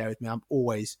like to share with me, I'm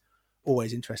always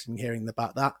interested in hearing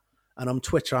about that. And on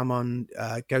Twitter, I'm on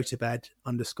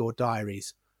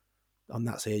gotobed_diaries on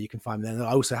that, so yeah, you can find me there. And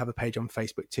I also have a page on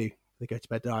Facebook too, the Go to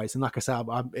Bed Diaries. And like I said,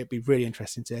 it'd be really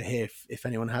interesting to hear if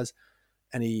anyone has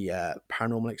any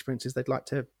paranormal experiences they'd like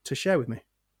to share with me.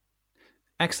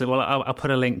 Excellent. Well, I'll put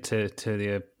a link to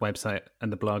the website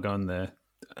and the blog on the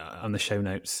show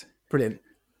notes. Brilliant.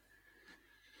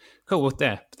 Cool. Well,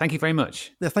 there. Thank you very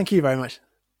much. Yeah, thank you very much.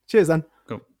 Cheers, then.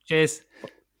 Cool. Cheers.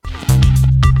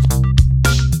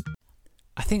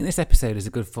 I think this episode is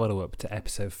a good follow-up to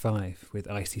episode 5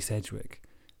 with Icy Sedgwick.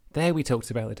 There we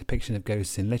talked about the depiction of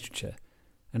ghosts in literature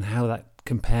and how that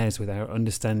compares with our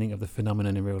understanding of the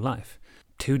phenomenon in real life.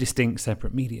 Two distinct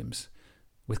separate mediums.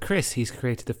 With Chris, he's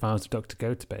created the Files of Dr.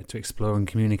 Gotobed to explore and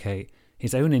communicate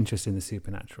his own interest in the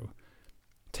supernatural,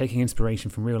 taking inspiration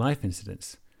from real-life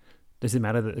incidents. Does it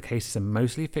matter that the cases are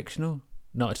mostly fictional?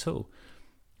 Not at all.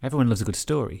 Everyone loves a good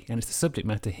story, and it's the subject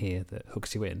matter here that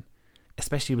hooks you in,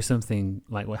 especially with something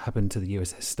like what happened to the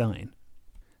USS Stein.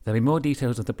 There'll be more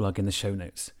details of the blog in the show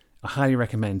notes. I highly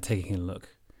recommend taking a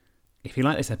look. If you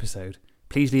like this episode,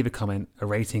 please leave a comment, a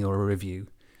rating or a review.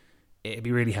 It'd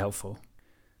be really helpful.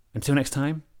 Until next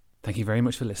time, thank you very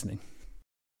much for listening.